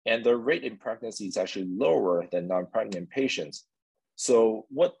 And the rate in pregnancy is actually lower than non-pregnant patients. So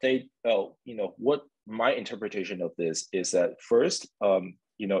what my interpretation of this is that first,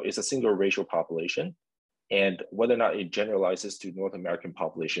 it's a single racial population, and whether or not it generalizes to North American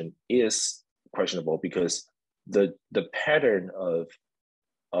population is questionable, because the pattern of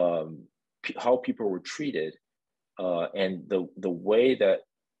how people were treated and the way that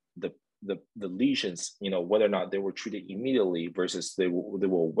the lesions, whether or not they were treated immediately versus they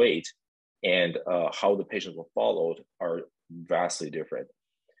will wait, and how the patients were followed are vastly different.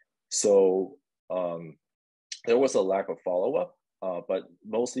 So there was a lack of follow-up, but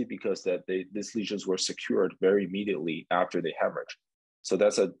mostly because these lesions were secured very immediately after they hemorrhage. So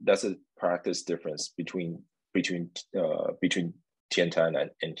that's a practice difference between Tiantan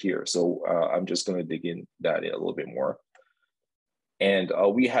and here. So I'm just going to dig in that a little bit more. And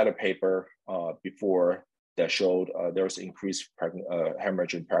we had a paper before that showed there was increased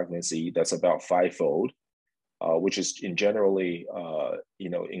hemorrhage in pregnancy that's about 5-fold, which is in generally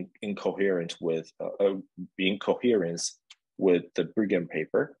in coherence with the Brigham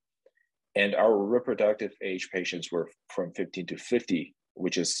paper. And our reproductive age patients were from 15 to 50,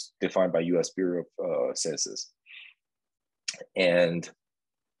 which is defined by US Bureau of Census. And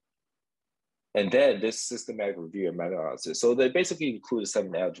then this systematic review and meta-analysis. So they basically included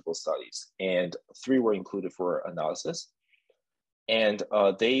 7 eligible studies, and 3 were included for analysis. And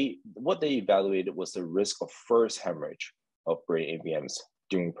what they evaluated was the risk of first hemorrhage of brain AVMs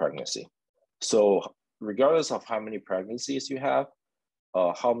during pregnancy. So regardless of how many pregnancies you have,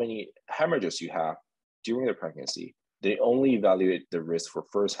 how many hemorrhages you have during the pregnancy, they only evaluate the risk for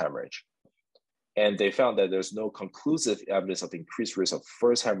first hemorrhage. And they found that there's no conclusive evidence of increased risk of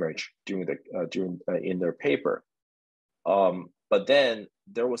first hemorrhage in their paper. But then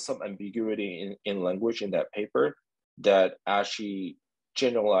there was some ambiguity in language in that paper that actually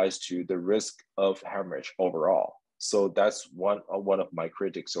generalized to the risk of hemorrhage overall. So that's one of my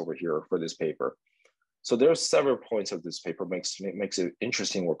critics over here for this paper. So there are several points of this paper makes it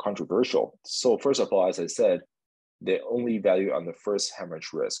interesting or controversial. So first of all, as I said, they only value on the first hemorrhage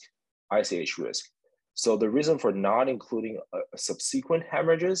risk, ICH risk. So the reason for not including subsequent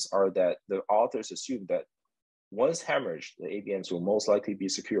hemorrhages are that the authors assume that once hemorrhage, the AVMs will most likely be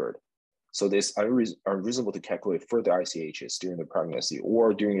secured. So it's unreasonable to calculate further ICHs during the pregnancy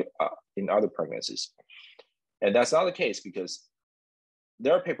or during in other pregnancies. And that's not the case because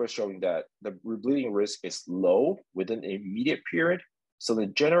there are papers showing that the rebleeding risk is low within an immediate period. So the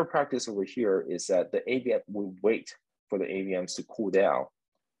general practice over here is that the AVM will wait for the AVMs to cool down,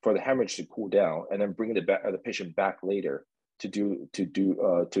 for the hemorrhage to cool down, and then bring the patient back later to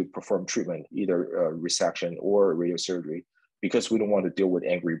perform treatment, either resection or radiosurgery, because we don't want to deal with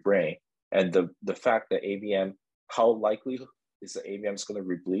angry brain. And the fact that AVM, how likely is the AVM is going to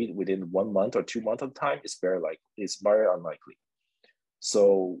rebleed within 1 month or 2 months of time is very unlikely.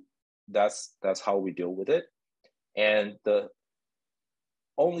 So that's how we deal with it. And the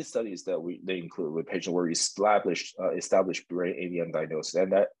only studies that they include with patients where we established brain AVM diagnosis,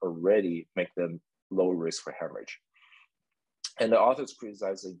 and that already make them low risk for hemorrhage. And the authors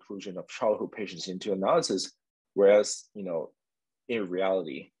criticize the inclusion of childhood patients into analysis, whereas in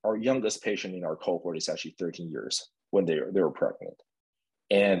reality, our youngest patient in our cohort is actually 13 years when they were pregnant.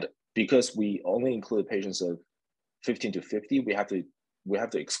 And because we only include patients of 15 to 50, we have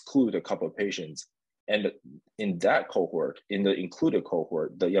to exclude a couple of patients. And in that cohort, in the included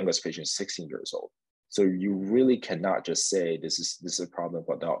cohort, the youngest patient is 16 years old. So you really cannot just say this is a problem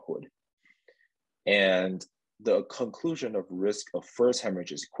of adulthood. And the conclusion of risk of first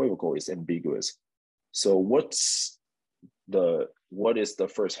hemorrhage is equivocal, is ambiguous. So what is the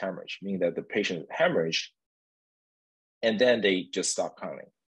first hemorrhage? Meaning that the patient hemorrhaged and then they just stop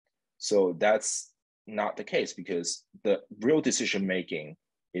counting. So that's not the case, because the real decision making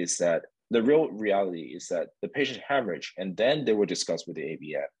is that the real reality is that the patient hemorrhaged and then they were discussed with the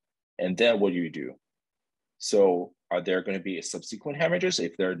AVM. And then what do you do? So are there going to be subsequent hemorrhages?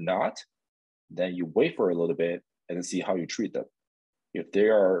 If they're not, then you wait for a little bit and see how you treat them. If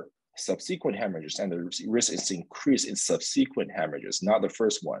there are subsequent hemorrhages and the risk is increased in subsequent hemorrhages, not the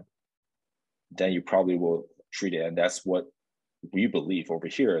first one, then you probably will treat it. And that's what we believe over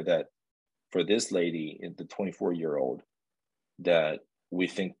here, that for this lady, the 24-year-old, that we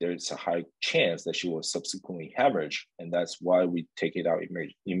think there's a high chance that she will subsequently hemorrhage, and that's why we take it out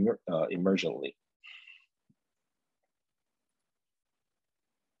emergently.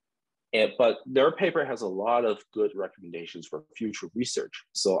 But their paper has a lot of good recommendations for future research.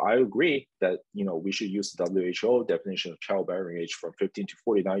 So I agree that we should use the WHO definition of childbearing age from 15 to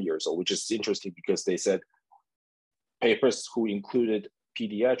 49 years old, which is interesting because they said papers who included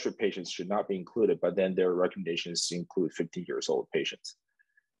pediatric patients should not be included, but then their recommendations to include 15 years old patients.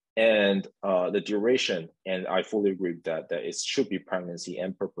 And the duration, and I fully agree with that it should be pregnancy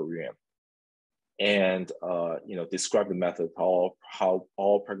and puerperium. And describe the method of how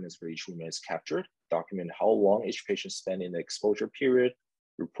all pregnancy for each woman is captured, document how long each patient spent in the exposure period,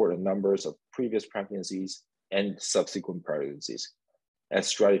 report the numbers of previous pregnancies and subsequent pregnancies, and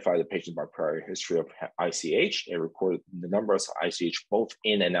stratify the patient by prior history of ICH and record the numbers of ICH both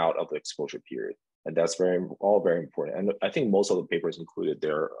in and out of the exposure period. And that's all very important. And I think most of the papers included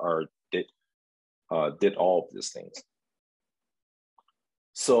there did all of these things.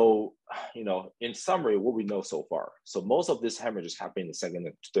 So, in summary, what we know so far. So most of these hemorrhages happen in the second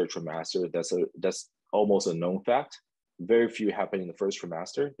and third trimester. That's almost a known fact. Very few happen in the first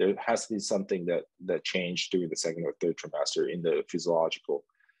trimester. There has to be something that changed during the second or third trimester in the physiological,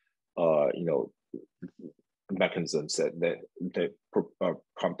 mechanisms that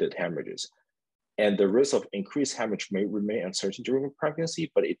prompted hemorrhages. And the risk of increased hemorrhage may remain uncertain during pregnancy,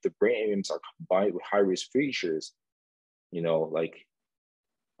 but if the brain AVMs are combined with high-risk features, like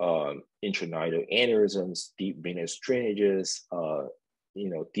intranidal aneurysms, deep venous drainages,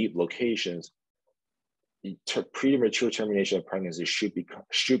 deep locations, premature termination of pregnancy should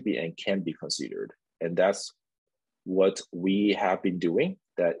be and can be considered. And that's what we have been doing,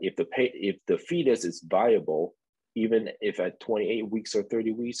 that if the fetus is viable, even if at 28 weeks or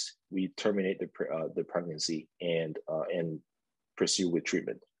 30 weeks, we terminate the pregnancy and pursue with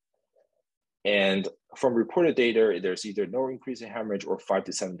treatment. And from reported data, there's either no increase in hemorrhage or 5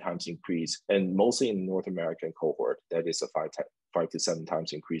 to 7 times increase, and mostly in the North American cohort, that is a 5 to 7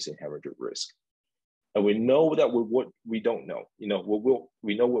 times increase in hemorrhage risk. And we know that what we don't know, we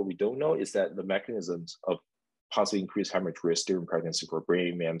know what we don't know is that the mechanisms of possibly increased hemorrhage risk during pregnancy for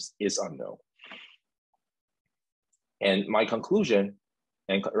brain AVMs is unknown. And my conclusion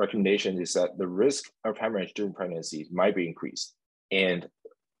and recommendation is that the risk of hemorrhage during pregnancy might be increased. And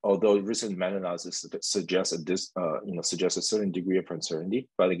although recent meta-analysis suggests suggests a certain degree of uncertainty,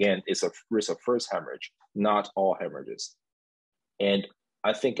 but again, it's a risk of first hemorrhage, not all hemorrhages. And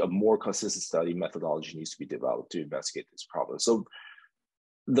I think a more consistent study methodology needs to be developed to investigate this problem. So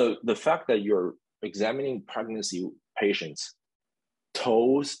the fact that you're examining pregnancy patients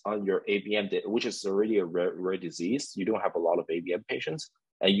toes on your ABM data, which is already a rare disease, you don't have a lot of ABM patients,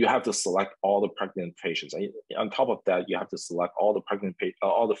 and you have to select all the pregnant patients. And on top of that, you have to select all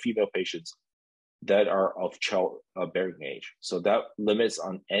the female patients that are of childbearing age. So that limits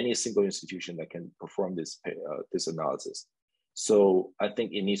on any single institution that can perform this analysis. So I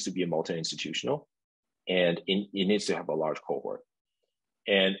think it needs to be a multi-institutional, and it needs to have a large cohort.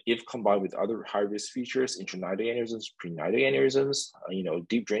 And if combined with other high-risk features, intranidal aneurysms, prenatal aneurysms,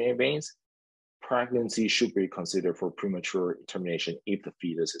 deep draining veins, pregnancy should be considered for premature termination if the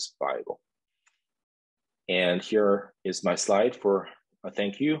fetus is viable. And here is my slide for a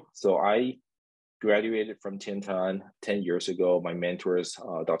thank you. So I graduated from Tiantan 10 years ago. My mentors,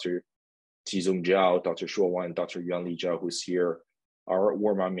 Dr. Jizong Zhao, Dr. Shuo Wan, Dr. Yuanli Zhao, who's here,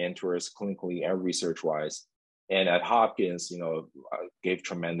 were my mentors clinically and research-wise. And at Hopkins, gave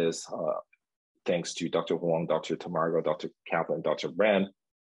tremendous thanks to Dr. Huang, Dr. Tamargo, Dr. Kaplan, Dr. Brand.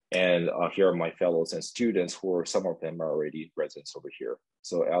 And here are my fellows and students, who some of them are already residents over here.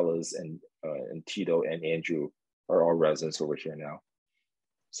 So Alice and Tito and Andrew are all residents over here now.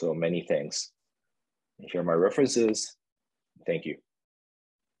 So many thanks. And here are my references. Thank you.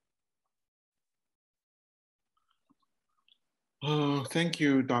 Oh, thank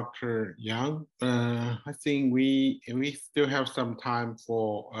you, Dr. Yang. I think we still have some time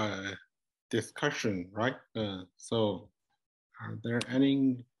for discussion, right? So are there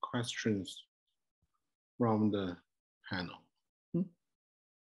any questions from the panel?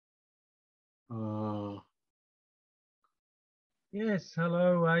 Yes,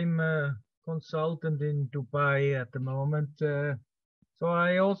 hello, I'm a consultant in Dubai at the moment. So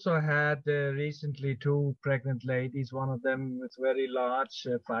I also had recently 2 pregnant ladies, one of them was very large,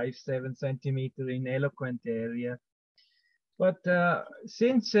 5-7 centimeter in eloquent area. But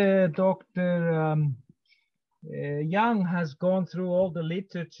since Dr. Yang has gone through all the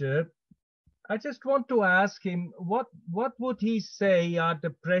literature, I just want to ask him, what would he say are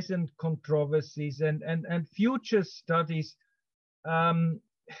the present controversies and future studies?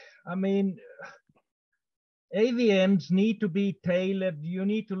 I mean, AVMs need to be tailored. You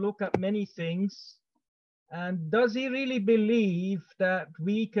need to look at many things. And does he really believe that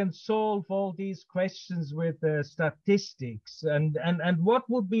we can solve all these questions with statistics? And what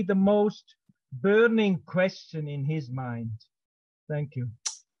would be the most burning question in his mind? Thank you.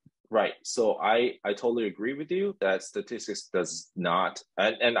 Right. So I totally agree with you that statistics does not,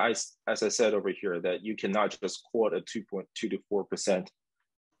 and as I said over here, that you cannot just quote a 2.2 to 4%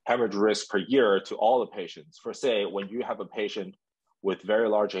 hemorrhage risk per year to all the patients. For say, when you have a patient with very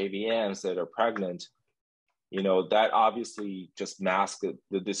large AVMs that are pregnant, that obviously just masks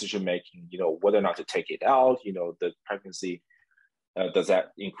the decision making, whether or not to take it out, the pregnancy, does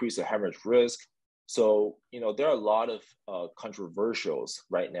that increase the hemorrhage risk? So, there are a lot of controversials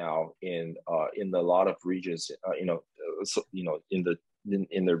right now in a lot of regions, in the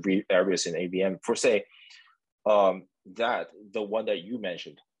areas in AVM. For say, that the one that you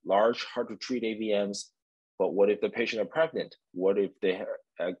mentioned, large, hard to treat AVMs, but what if the patient are pregnant? What if they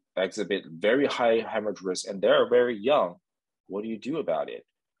exhibit very high hemorrhage risk and they're very young? What do you do about it?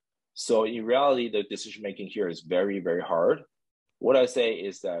 So in reality, the decision making here is very, very hard. What I say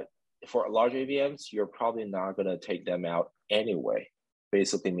is that for large AVMs, you're probably not going to take them out anyway.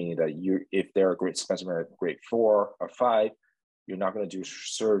 Basically meaning that if they're a grade specimen grade 4 or 5, you're not going to do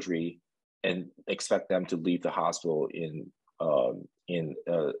surgery and expect them to leave the hospital in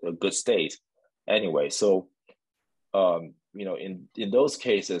a good state anyway. So, in those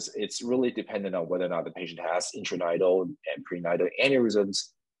cases, it's really dependent on whether or not the patient has intranidal and prenatal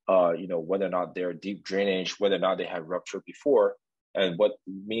aneurysms, whether or not they're deep drainage, whether or not they have rupture before, and what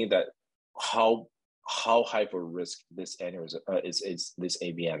mean that how high for risk this aneurysm is this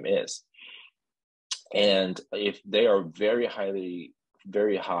AVM is. And if they are very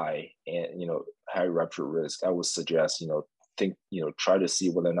high and high rupture risk, I would suggest try to see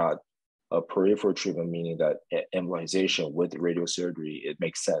whether or not a peripheral treatment, meaning that embolization with radiosurgery, it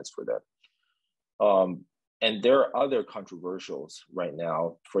makes sense for them. And there are other controversials right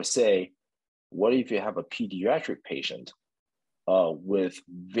now. For say, what if you have a pediatric patient with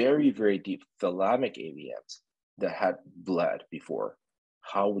very, very deep thalamic AVMs that had bled before?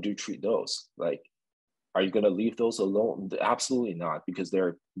 How would you treat those? Like, are you going to leave those alone? Absolutely not, because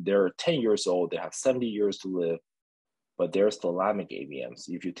they're 10 years old. They have 70 years to live. but there's thalamic AVMs.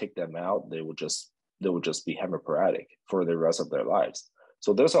 If you take them out, they will just be hemiparatic for the rest of their lives.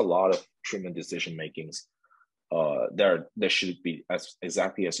 So there's a lot of treatment decision makings that should be,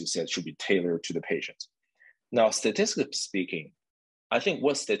 exactly as you said, should be tailored to the patient. Now, statistically speaking, I think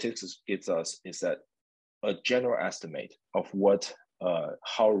what statistics gives us is that a general estimate of what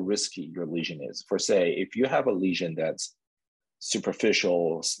how risky your lesion is. For say, if you have a lesion that's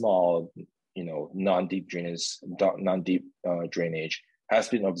superficial, small, non-deep drainage, drainage has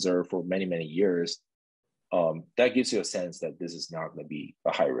been observed for many, many years, that gives you a sense that this is not going to be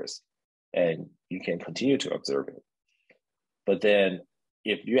a high risk, and you can continue to observe it. But then,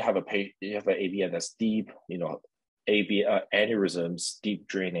 if you have an AVM that's deep, aneurysms, deep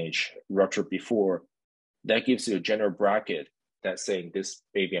drainage, ruptured before, that gives you a general bracket that's saying this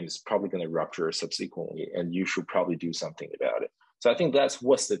AVM is probably going to rupture subsequently, and you should probably do something about it. So I think that's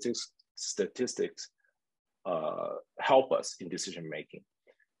what statistics help us in decision making.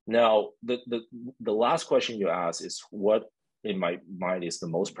 Now, the last question you asked is what in my mind is the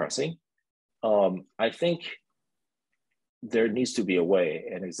most pressing. I think there needs to be a way,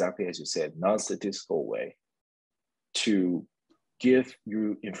 and exactly as you said, non-statistical way, to give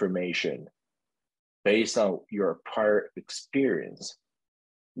you information based on your prior experience.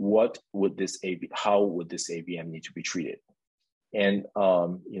 How would this AVM need to be treated? And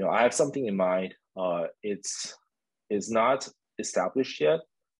I have something in mind. It's not established yet,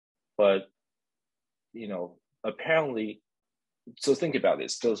 but apparently. So think about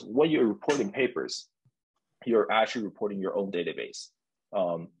this. So when you're reporting papers, you're actually reporting your own database.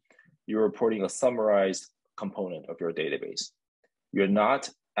 You're reporting a summarized component of your database. You're not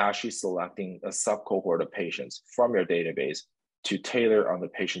actually selecting a subcohort of patients from your database to tailor on the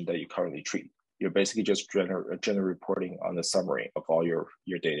patient that you currently treat. You're basically just general reporting on the summary of all your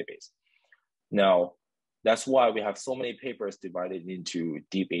database. Now, that's why we have so many papers divided into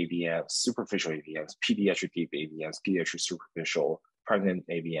deep AVMs, superficial AVMs, pediatric deep AVMs, pediatric superficial, pregnant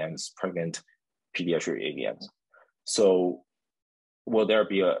AVMs, pregnant pediatric AVMs. So will there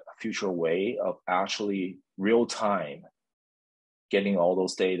be a future way of actually real time getting all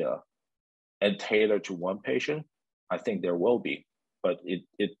those data and tailor to one patient? I think there will be, but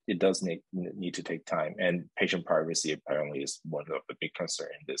it does need to take time, and patient privacy apparently is one of the big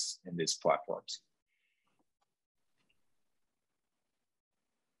concerns in these platforms.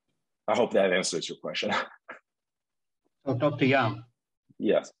 I hope that answers your question. So Dr. Yang.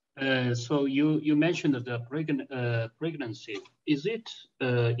 Yes. So you mentioned the pregnancy. Is it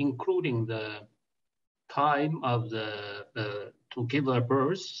including the time of to give a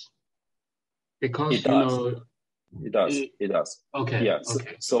birth? Because it does. It does. Okay. Yes.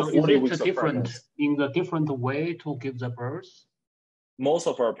 Okay. So 40 is it weeks different in the different way to give the birth? Most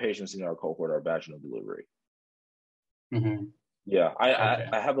of our patients in our cohort are vaginal delivery. Mm-hmm. Yeah,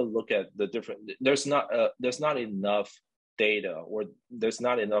 I have a look at the different. There's not enough data, or there's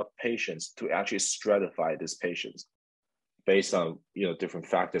not enough patients to actually stratify these patients based on different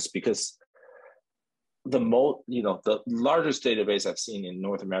factors, because the largest database I've seen in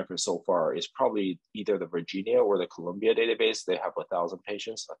North America so far is probably either the Virginia or the Columbia database. They have 1,000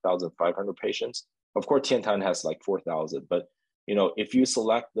 patients, 1,500 patients. Of course, Tiantan has like 4,000, but if you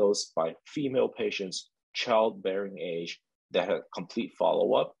select those by female patients, childbearing age, that have complete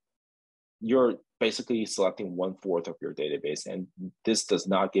follow-up, you're basically selecting 1/4 of your database. And this does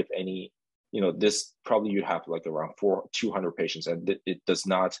not give any, this probably you have like around 200 patients, and it does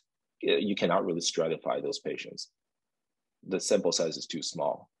not, you cannot really stratify those patients. The sample size is too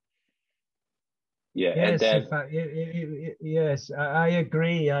small. Yeah, yes, and then yes, I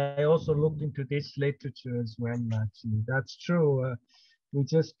agree. I also looked into this literature as well. Actually, that's true. We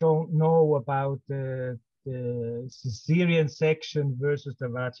just don't know about the cesarean section versus the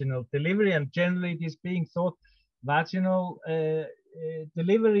vaginal delivery, and generally it is being thought vaginal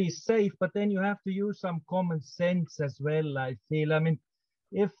delivery is safe, but then you have to use some common sense as well, I feel. I mean,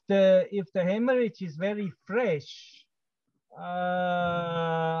 if the hemorrhage is very fresh,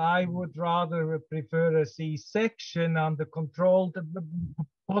 I would rather prefer a C-section under control,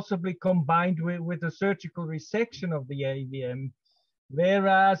 possibly combined with a surgical resection of the AVM.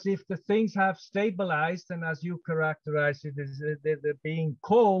 Whereas if the things have stabilized, and as you characterize it as they're being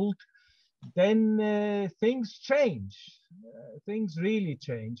cold, then things change. Things really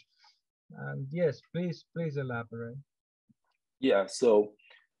change. And yes, please elaborate. Yeah, so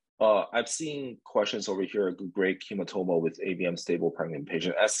I've seen questions over here, grade hematoma with AVM stable pregnant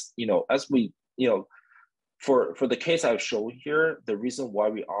patient. As we, for the case I've shown here, the reason why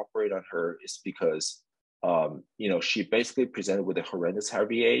we operate on her is because she basically presented with a horrendous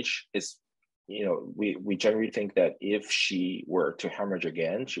HRVH. It's, we generally think that if she were to hemorrhage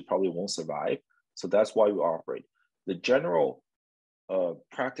again, she probably won't survive. So that's why we operate. The general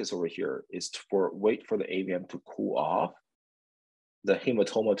practice over here is to wait for the AVM to cool off, the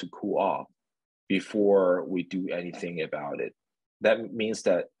hematoma to cool off before we do anything about it. That means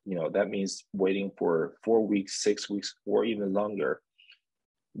that, that means waiting for 4 weeks, 6 weeks, or even longer.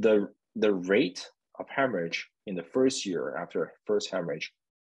 The rate of hemorrhage in the first year after first hemorrhage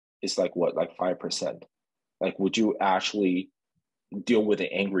is like what, like 5%. Like, would you actually deal with an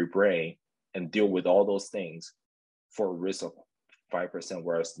angry brain and deal with all those things for a risk of 5%,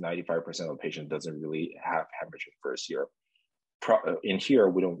 whereas 95% of the patient doesn't really have hemorrhage in the first year? In here,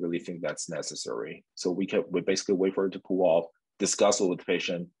 we don't really think that's necessary. So we basically wait for it to cool off, discuss with the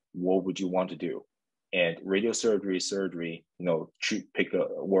patient, what would you want to do? And radiosurgery, surgery, pick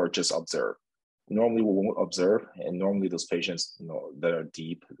or just observe. Normally we won't observe, and normally those patients, that are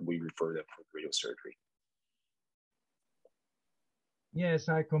deep, we refer them for radiosurgery. Yes,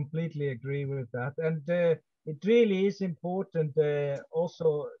 I completely agree with that. And it really is important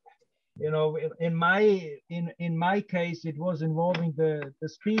also, in my case, it was involving the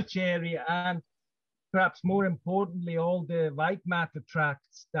speech area, and perhaps more importantly, all the white matter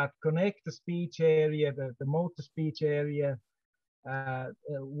tracts that connect the speech area, the motor speech area,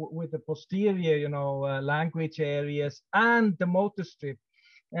 with the posterior, language areas, and the motor strip.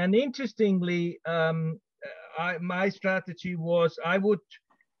 And interestingly, my strategy was I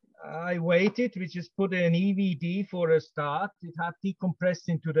waited, we just put an EVD for a start. It had decompressed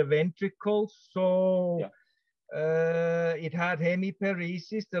into the ventricles, so it had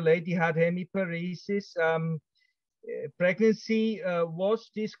hemiparesis. The lady had hemiparesis. Pregnancy was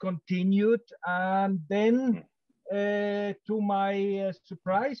discontinued, and then to my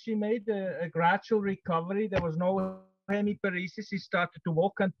surprise, she made a gradual recovery. There was no hemiparesis. She started to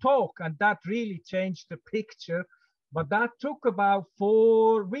walk and talk, and that really changed the picture. But that took about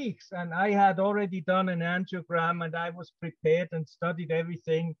 4 weeks, and I had already done an angiogram, and I was prepared and studied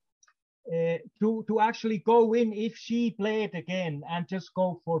everything to actually go in if she bled again and just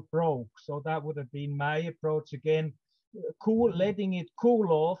go for broke. So that would have been my approach again, letting it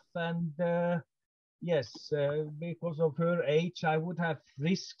cool off. And yes, because of her age, I would have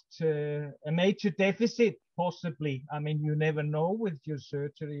risked a major deficit, possibly. I mean, you never know with your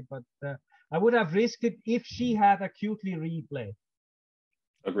surgery, but I would have risked it if she had acutely rebled.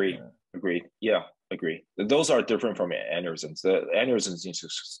 Agreed. Yeah, agree. Those are different from aneurysms. The aneurysms need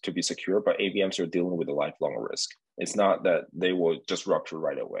to be secure, but AVMs are dealing with a lifelong risk. It's not that they will just rupture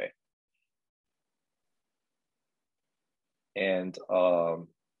right away. And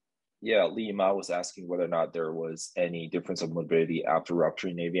yeah, Li Ma was asking whether or not there was any difference of morbidity after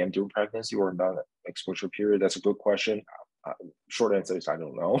rupturing AVM during pregnancy or non-exposure period. That's a good question. Short answer is I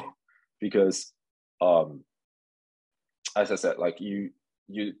don't know, because as I said, like you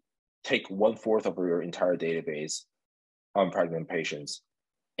take 1/4 of your entire database on pregnant patients,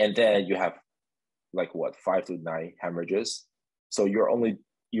 and then you have like what, 5 to 9 hemorrhages. So you only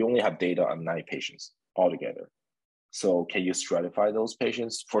have data on 9 patients altogether. So can you stratify those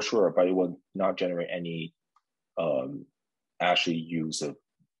patients? For sure, but it will not generate any actually use of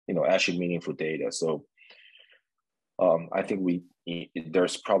actually meaningful data. So I think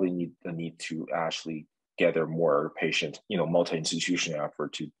there's probably a need to actually gather more patient, multi-institutional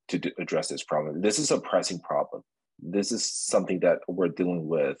effort to address this problem. This is a pressing problem. This is something that we're dealing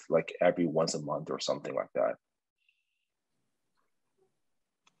with like every once a month or something like that.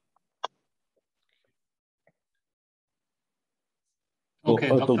 Okay,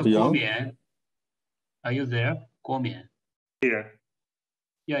 Dr. Guo Mian, are you there? Guo Mian. Yeah.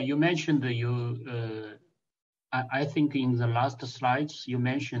 Yeah, you mentioned I think in the last slides, you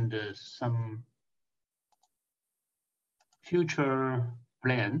mentioned some future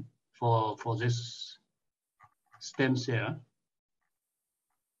plan for this stem cell.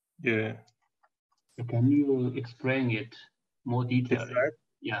 Yeah. Can you explain it more detailedly? Right.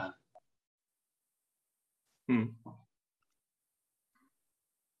 Yeah.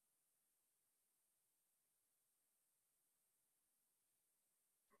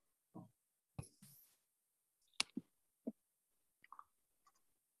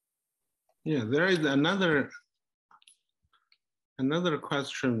 Yeah, there is another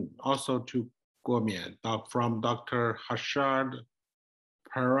question also to Guo Mian from Dr. Hashard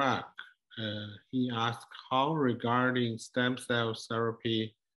Parak. He asked, how regarding stem cell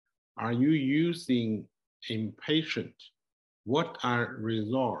therapy are you using in patient? What are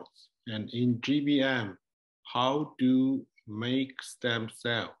results? And in GBM, how do make stem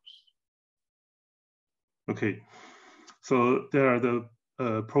cells? Okay, so there are the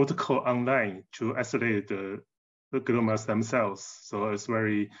protocol online to isolate the glioma stem cells. So it's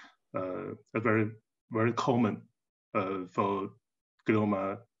very common for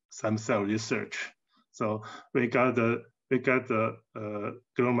glioma stem cell research. So we got the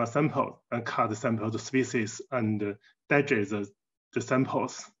glioma sample and cut the sample to species and digest the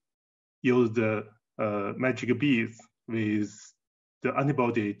samples. Use the magic beads with the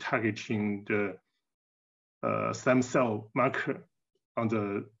antibody targeting the stem cell marker on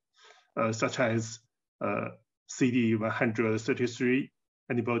the such as CD133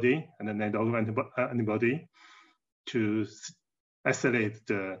 antibody and the NADOG antibody to isolate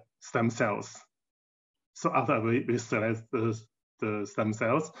the stem cells. So after we select the stem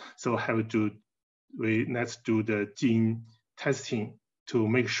cells, so we next do the gene testing to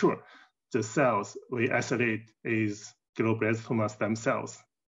make sure the cells we isolate is glioblastoma stem cells.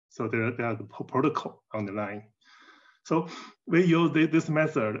 So there are the protocol on the line. So we use this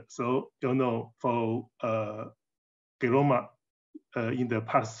method. So for glioma in the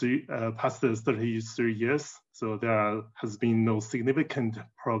past 33 years, so there has been no significant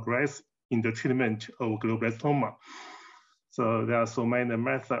progress in the treatment of glioblastoma. So there are so many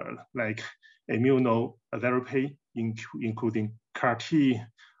methods like immunotherapy, including CAR-T,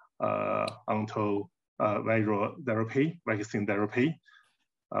 viral therapy, vaccine therapy,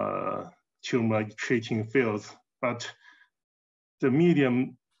 tumor treating fields, but the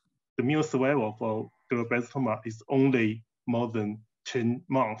mean survival for glioblastoma is only more than 10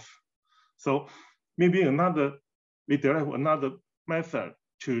 months. So maybe we develop another method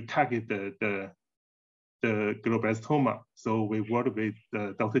to target the glioblastoma. So we work with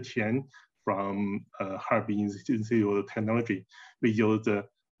Dr. Tian from Harbin Institute of Technology. We use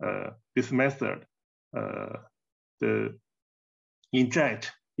this method,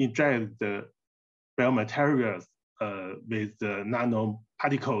 inject the biomaterials with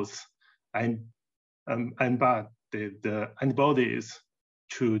nanoparticles and embed the antibodies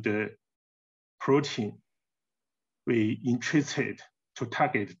to the protein we interested to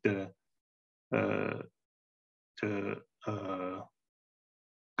target the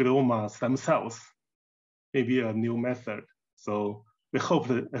glioma stem cells. Maybe a new method. So we hope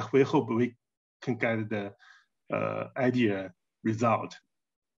we can get the ideal result.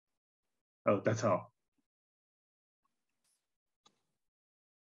 Oh, that's all.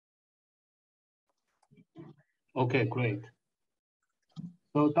 Okay, great.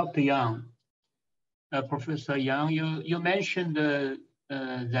 So Dr. Yang, Professor Yang, you mentioned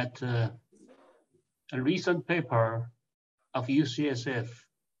that a recent paper of UCSF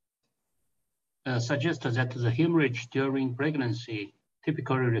suggested that the hemorrhage during pregnancy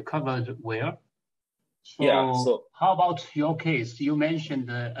typically recovered well. So, yeah, so how about your case? You mentioned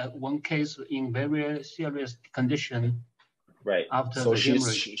one case in very serious condition. Right. After so the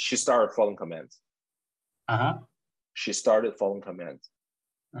hemorrhage. she started following commands. She started following commands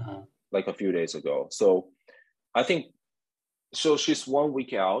like a few days ago. So I think, so she's 1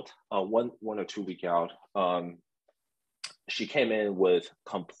 week out, one or 2 weeks out. She came in with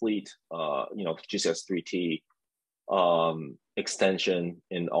complete, GCS3T extension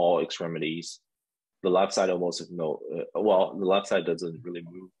in all extremities. The left side almost the left side doesn't really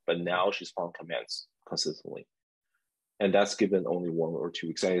move, but now she's following commands consistently. And that's given only 1 or 2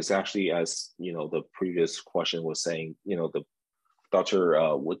 weeks. And it's actually, as the previous question was saying, the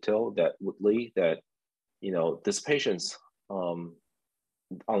Dr. Woodley, that this patient's,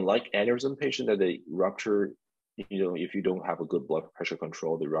 unlike aneurysm patient that they rupture, if you don't have a good blood pressure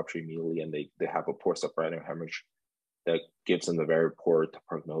control, they rupture immediately and they have a poor subretinal hemorrhage that gives them a very poor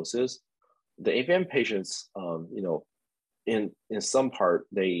prognosis. The AVM patients, in some part,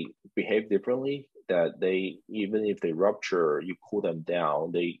 they behave differently. That they, even if they rupture, you cool them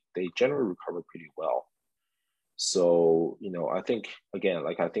down, they generally recover pretty well. So, I think, again,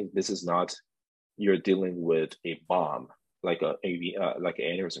 I think this is not, you're dealing with a bomb, like an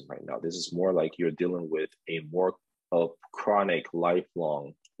aneurysm right now. This is more like you're dealing with a more chronic,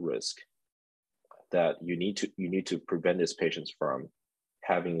 lifelong risk that you need to prevent these patients from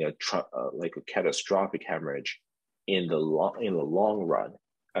having a catastrophic hemorrhage in the long run,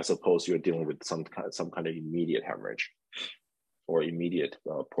 as opposed to you're dealing with some kind of immediate hemorrhage or immediate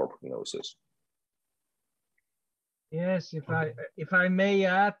poor prognosis. Yes, if I may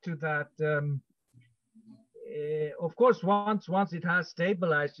add to that, of course, once it has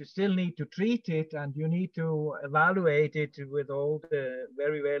stabilized, you still need to treat it and you need to evaluate it with all the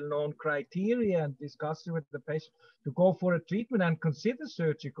very well-known criteria and discuss it with the patient to go for a treatment and consider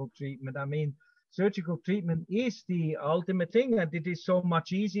surgical treatment. I mean, surgical treatment is the ultimate thing, and it is so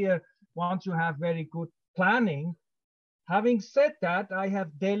much easier once you have very good planning Having said that, I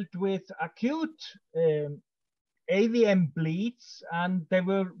have dealt with acute AVM bleeds, and they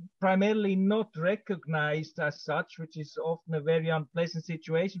were primarily not recognized as such, which is often a very unpleasant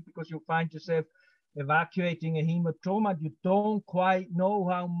situation because you find yourself evacuating a hematoma. You don't quite know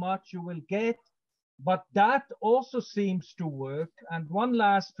how much you will get, but that also seems to work. And one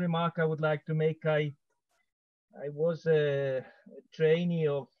last remark I would like to make, I was a trainee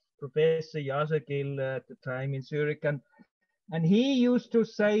of Professor Neurosurgical at the time in Zurich, and he used to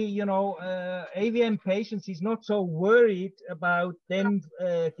say, you know, AVM patients, he's not so worried about them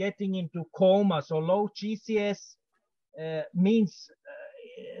getting into coma. So low GCS means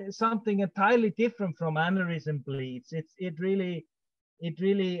something entirely different from aneurysm bleeds. It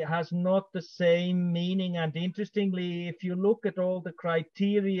really has not the same meaning. And interestingly, if you look at all the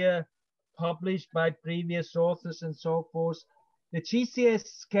criteria published by previous authors and so forth, the GCS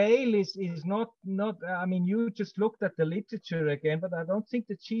scale is not, I mean, you just looked at the literature again, but I don't think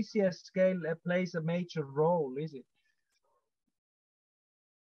the GCS scale plays a major role, is it?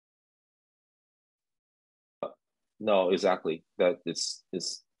 No, exactly. That it's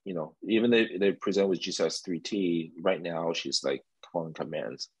you know, even they present with GCS 3T right now, she's like calling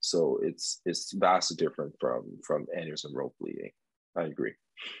commands. So it's vastly different from aneurysm rope bleeding. I agree.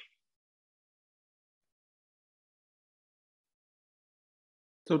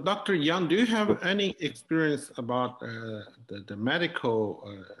 So Dr. Yang, do you have any experience about the medical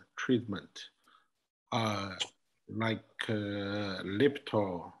treatment, like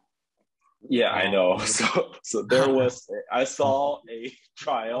Lipto? Yeah, I know. So there was, I saw a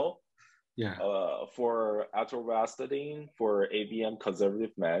trial for atorvastatin for AVM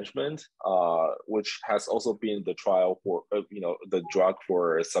conservative management, which has also been the trial for, you know, the drug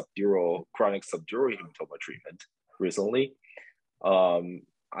for subdural, chronic subdural hematoma treatment recently.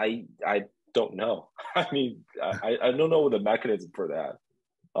 I don't know. I mean, I don't know the mechanism for that.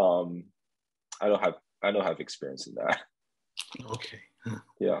 I don't have experience in that. Okay.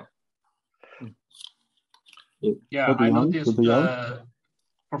 Yeah. Yeah, I noticed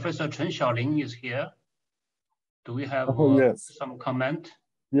Professor Chen Xiaoling is here. Do we have some comment?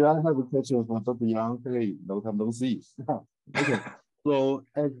 Yeah, I have a question for Dr. Yang. Hey, long time no see. Okay, so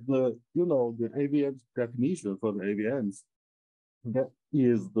as the, you know, the AVM definition for the AVMs, that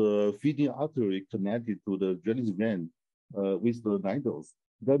is the feeding artery connected to the drainage vein with the needles.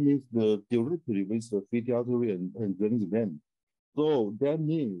 That means the directly with the feeding artery and drainage vein. So that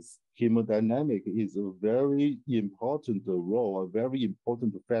means hemodynamic is a very important role, a very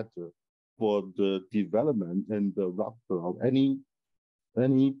important factor for the development and the rupture of any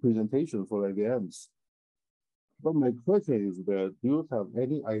presentation for AVMs. But my question is that, do you have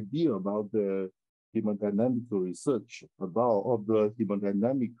any idea about the hemodynamic research of the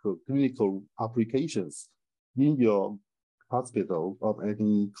hemodynamic clinical applications in your hospital, of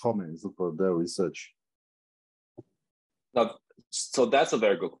any comments for the research? Now, so that's a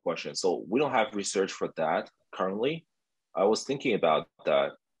very good question. So we don't have research for that currently. I was thinking about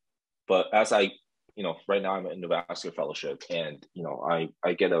that, but as I, you know, right now I'm in the vascular fellowship, and you know,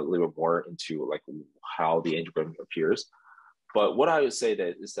 I get a little more into like how the angiogram appears. But what I would say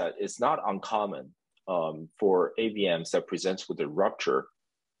that is that it's not uncommon for AVMs that presents with a rupture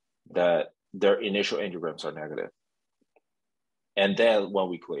that their initial angiograms are negative, and then 1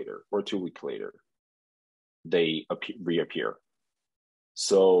 week later or 2 weeks later, they reappear.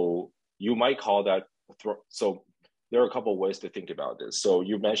 So you might call that, so there are a couple of ways to think about this. So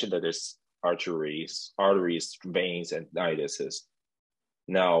you mentioned that there's arteries, veins, and nidus.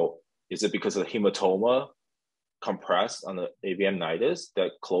 Now, is it because of the hematoma compressed on the AVM nidus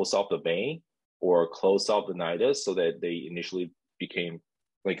that closed off the vein, or closed off the nidus so that they initially became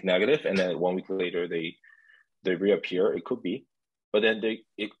like negative, and then 1 week later they reappear? It could be, but then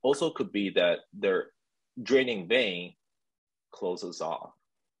it also could be that their draining vein closes off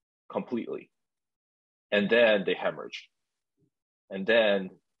completely, and then they hemorrhage, and then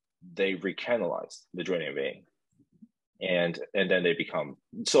they recanalize the draining vein, and then they become.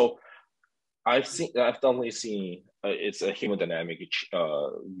 So I've definitely seen it's a hemodynamic,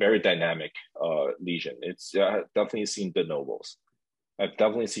 very dynamic lesion. It's definitely seen de novos. I've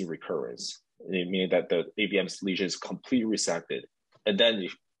definitely seen recurrence, meaning that the AVM's lesion is completely resected, and then you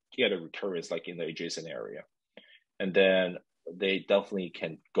get a recurrence like in the adjacent area, and then they definitely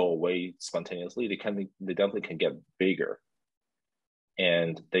can go away spontaneously. They definitely can get bigger,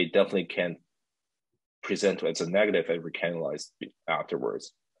 and they definitely can present as a negative and recanalize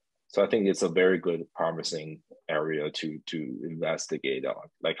afterwards. So I think it's a very good, promising area to investigate on,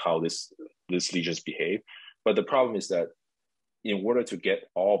 like how these lesions behave. But the problem is that in order to get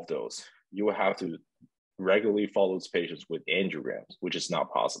all of those, you will have to regularly follows patients with angiograms, which is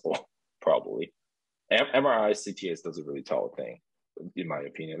not possible, probably. MRI, CTAs doesn't really tell a thing, in my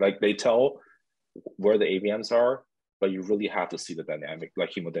opinion. Like they tell where the AVMs are, but you really have to see the dynamic,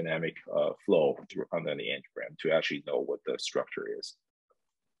 like hemodynamic flow under the angiogram to actually know what the structure is.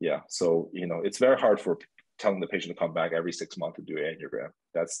 Yeah, so, you know, it's very hard for telling the patient to come back every 6 months to do an angiogram.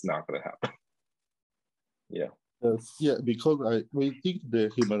 That's not gonna happen. Yeah. Yeah, because we think the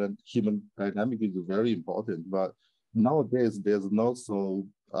human dynamic is very important, but nowadays there's not so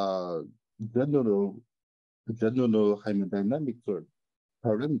general hemodynamic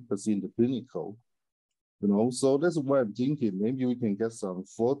parameters in the clinical, you know. So that's why I'm thinking maybe we can get some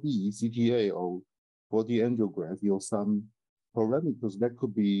 4D CTA or 4D angiography or some parameters that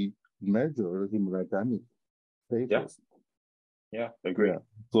could be measured hemodynamic status. Yeah, agree. Yeah.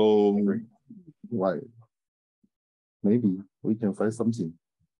 So agree. Why? Maybe we can find something.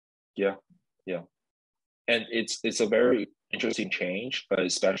 Yeah, yeah. And it's a very interesting change,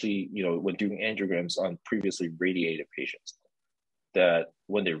 especially, you know, when doing angiograms on previously radiated patients, that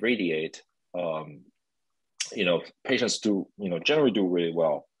when they radiate, you know, patients do, you know, generally do really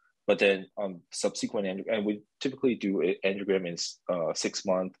well. But then on subsequent angiogram, and we typically do an angiogram in 6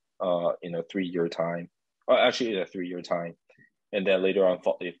 months, in a 3-year time, or actually in a 3-year time. And then later on,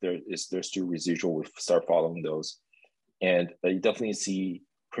 if there's still residual, we start following those. And you definitely see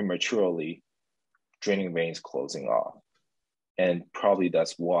prematurely draining veins closing off. And probably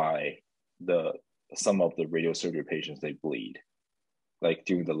that's why some of the radiosurgery patients, they bleed, like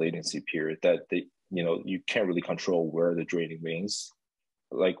during the latency period, that they, you know, you can't really control where the draining veins,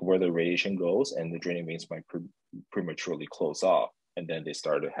 like where the radiation goes, and the draining veins might prematurely close off. And then they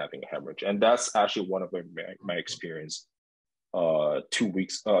started having a hemorrhage. And that's actually one of my experience 2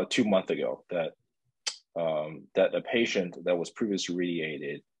 months ago, that a patient that was previously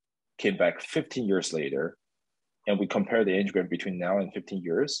radiated came back 15 years later, and we compared the angiogram between now and 15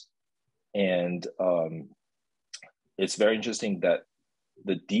 years. And it's very interesting that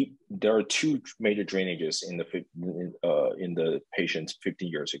there are 2 major drainages in the patient 15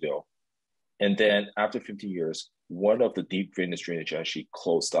 years ago. And then after 15 years, one of the deep venous drainage actually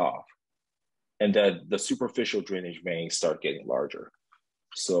closed off. And then the superficial drainage veins start getting larger.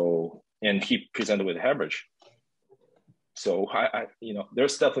 So, and he presented with hemorrhage. So I you know,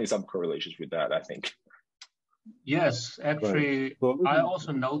 there's definitely some correlations with that, I think. Yes, actually, right. I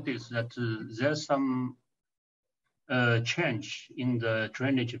also noticed that there's some change in the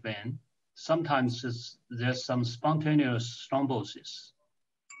drainage vein. Sometimes there's some spontaneous thrombosis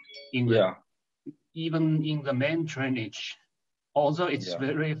even in the main drainage, although it's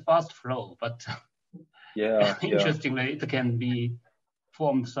very fast flow, but interestingly, it can be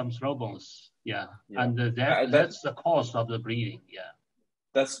formed some thrombus. And that's the cause of the bleeding.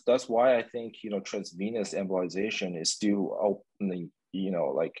 That's why I think, you know, transvenous embolization is still opening, you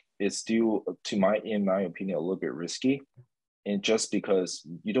know, like it's still, in my opinion, a little bit risky. And just because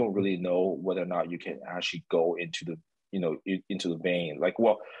you don't really know whether or not you can actually go into the, you know, into the vein. Like,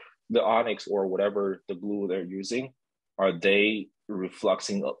 well, the onyx or whatever the glue they're using, are they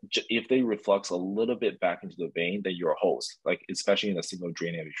refluxing? If they reflux a little bit back into the vein, then you're a host, like especially in a single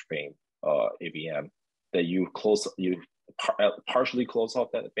drainage vein AVM, that you partially close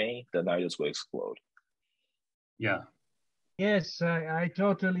off that vein, the nidus will explode. Yeah. Yes, I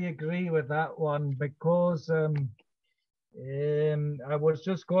totally agree with that one, because I was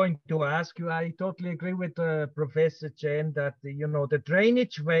just going to ask you, I totally agree with Professor Chen that, you know, the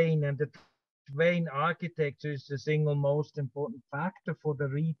drainage vein and the vein architecture is the single most important factor for the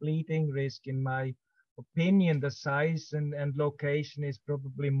rebleeding risk. In my opinion, the size and location is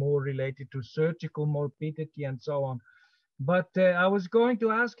probably more related to surgical morbidity and so on. But I was going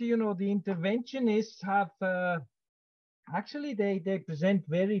to ask you, you know, the interventionists have actually they present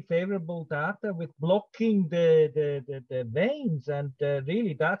very favorable data with blocking the veins, and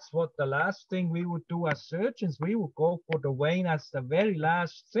really that's what the last thing we would do as surgeons. We would go for the vein as the very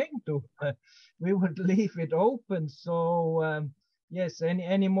last thing to we would leave it open. So yes,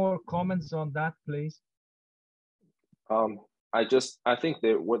 any more comments on that, please? I think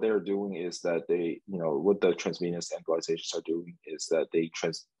that what they're doing is that they, you know, what the transvenous embolizations are doing is that they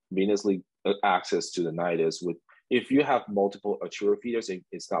transvenously access to the nidus with. If you have multiple arterial feeders,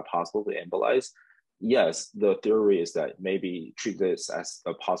 it's not possible to embolize. Yes, the theory is that maybe treat this as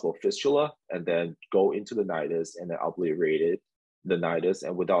a possible fistula and then go into the nidus and then obliterate the nidus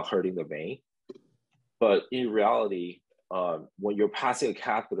and without hurting the vein. But in reality, when you're passing a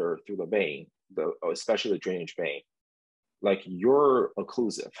catheter through the vein, especially the drainage vein, like you're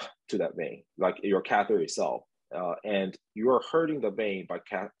occlusive to that vein, like your catheter itself. and you are hurting the vein by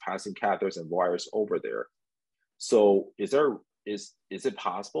passing catheters and wires over there. So is it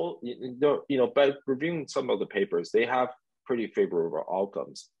possible? By reviewing some of the papers, they have pretty favorable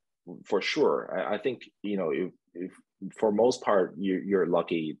outcomes for sure. I think, if for most part, you're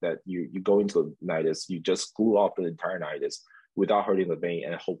lucky that you go into the nidus, you just glue off the entire nidus without hurting the vein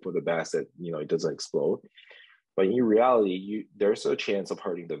and hope for the best that, it doesn't explode. But in reality, there's a chance of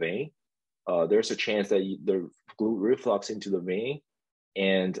hurting the vein. There's a chance that the glute reflux into the vein.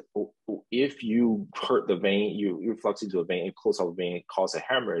 And if you hurt the vein, you reflux into the vein and close off the vein and cause a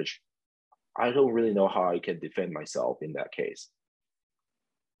hemorrhage, I don't really know how I can defend myself in that case.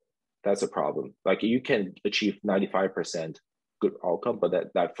 That's a problem. Like, you can achieve 95% good outcome, but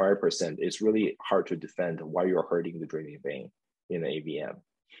that 5% is really hard to defend while you're hurting the draining vein in the AVM.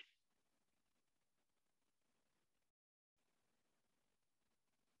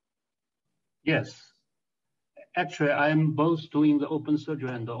 Yes. Actually, I'm both doing the open surgery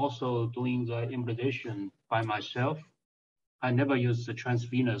and also doing the embolization by myself. I never use the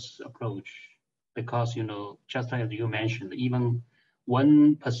transvenous approach because, just as you mentioned, even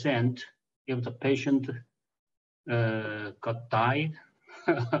 1%, if the patient got died,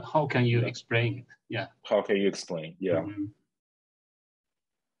 how can you explain it? Yeah. How can you explain? Yeah.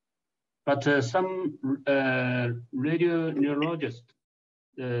 But some radioneurologists,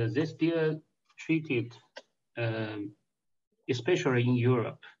 they still treated, especially in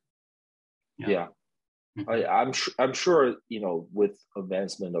Europe. Yeah. I'm sure, with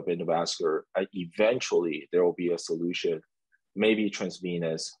advancement of endovascular, eventually there will be a solution, maybe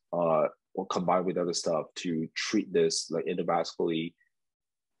transvenous, or combined with other stuff to treat this like endovascularly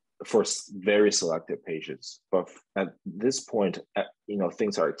for very selected patients. But at this point,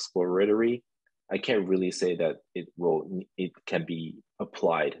 things are exploratory. I can't really say that it can be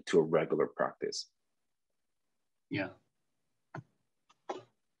applied to a regular practice. Yeah.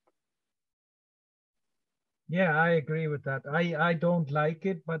 Yeah, I agree with that. I don't like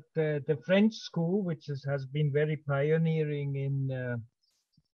it, but the French school, which has been very pioneering in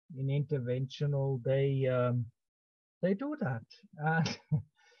interventional, they do that.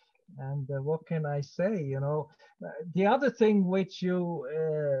 And what can I say? The other thing which you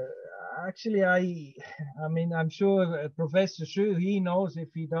actually, I'm sure Professor Xu, he knows if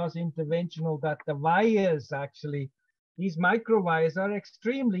he does interventional that the wires actually, these micro wires are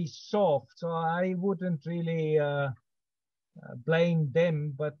extremely soft, so I wouldn't really blame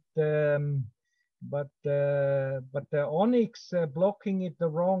them. But the onyx blocking it the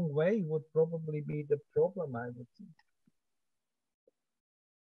wrong way would probably be the problem, I would think.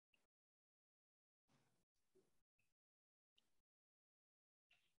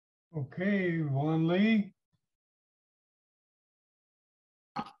 Okay, Wan Li.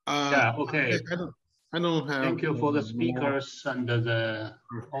 Yeah, okay. I don't have. Thank you for the speakers and the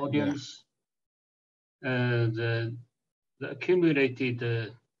audience. The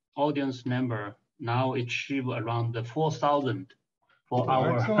accumulated audience number now achieve around 4,000 for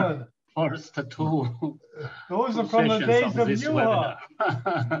our Excellent. first two. Those are from the days of Yuha.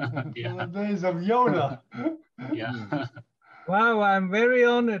 Yeah. From the days of Yoda. Yeah. Wow, I'm very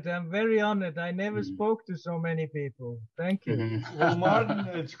honored. I'm very honored. I never spoke to so many people. Thank you. Well, Martin,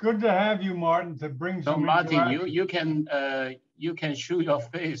 it's good to have you, Martin, to bring So some Martin, you can show your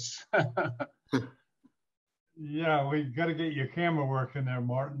face. Yeah, we got to get your camera working there,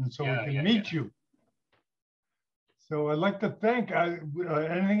 Martin, so we can meet you. So I'd like to thank.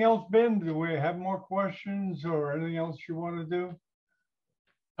 Anything else, Ben? Do we have more questions or anything else you want to do?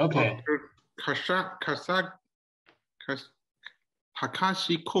 Okay.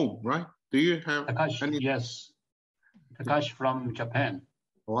 Takashi Kon, right? Do you have Takashi? Yes, Takashi from Japan.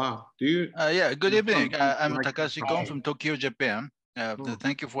 Wow. Do you? Yeah. Good evening. I'm Takashi Kon from Tokyo, Japan.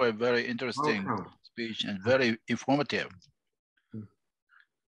 Thank you for a very interesting speech and very informative.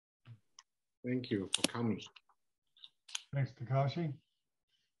 Thank you for coming. Thanks, Takashi.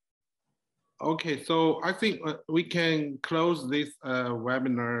 Okay, so I think we can close this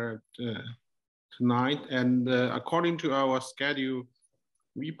webinar tonight. And according to our schedule,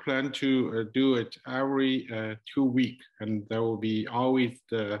 we plan to do it every 2 weeks, and there will be always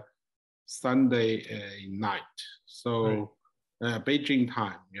the Sunday night. So Beijing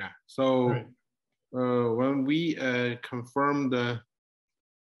time, yeah. So when we confirm the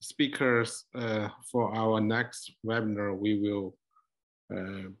speakers for our next webinar, we will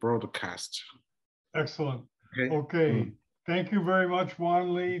broadcast. Excellent. Okay. Thank you very much,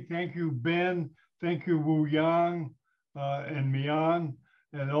 Wan Li. Thank you, Ben. Thank you, Wu Yang and Mian,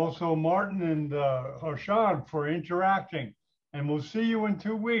 and also Martin and Harshad for interacting. And we'll see you in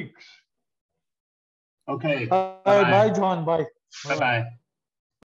 2 weeks. Okay. Bye, John. Bye. Bye-bye.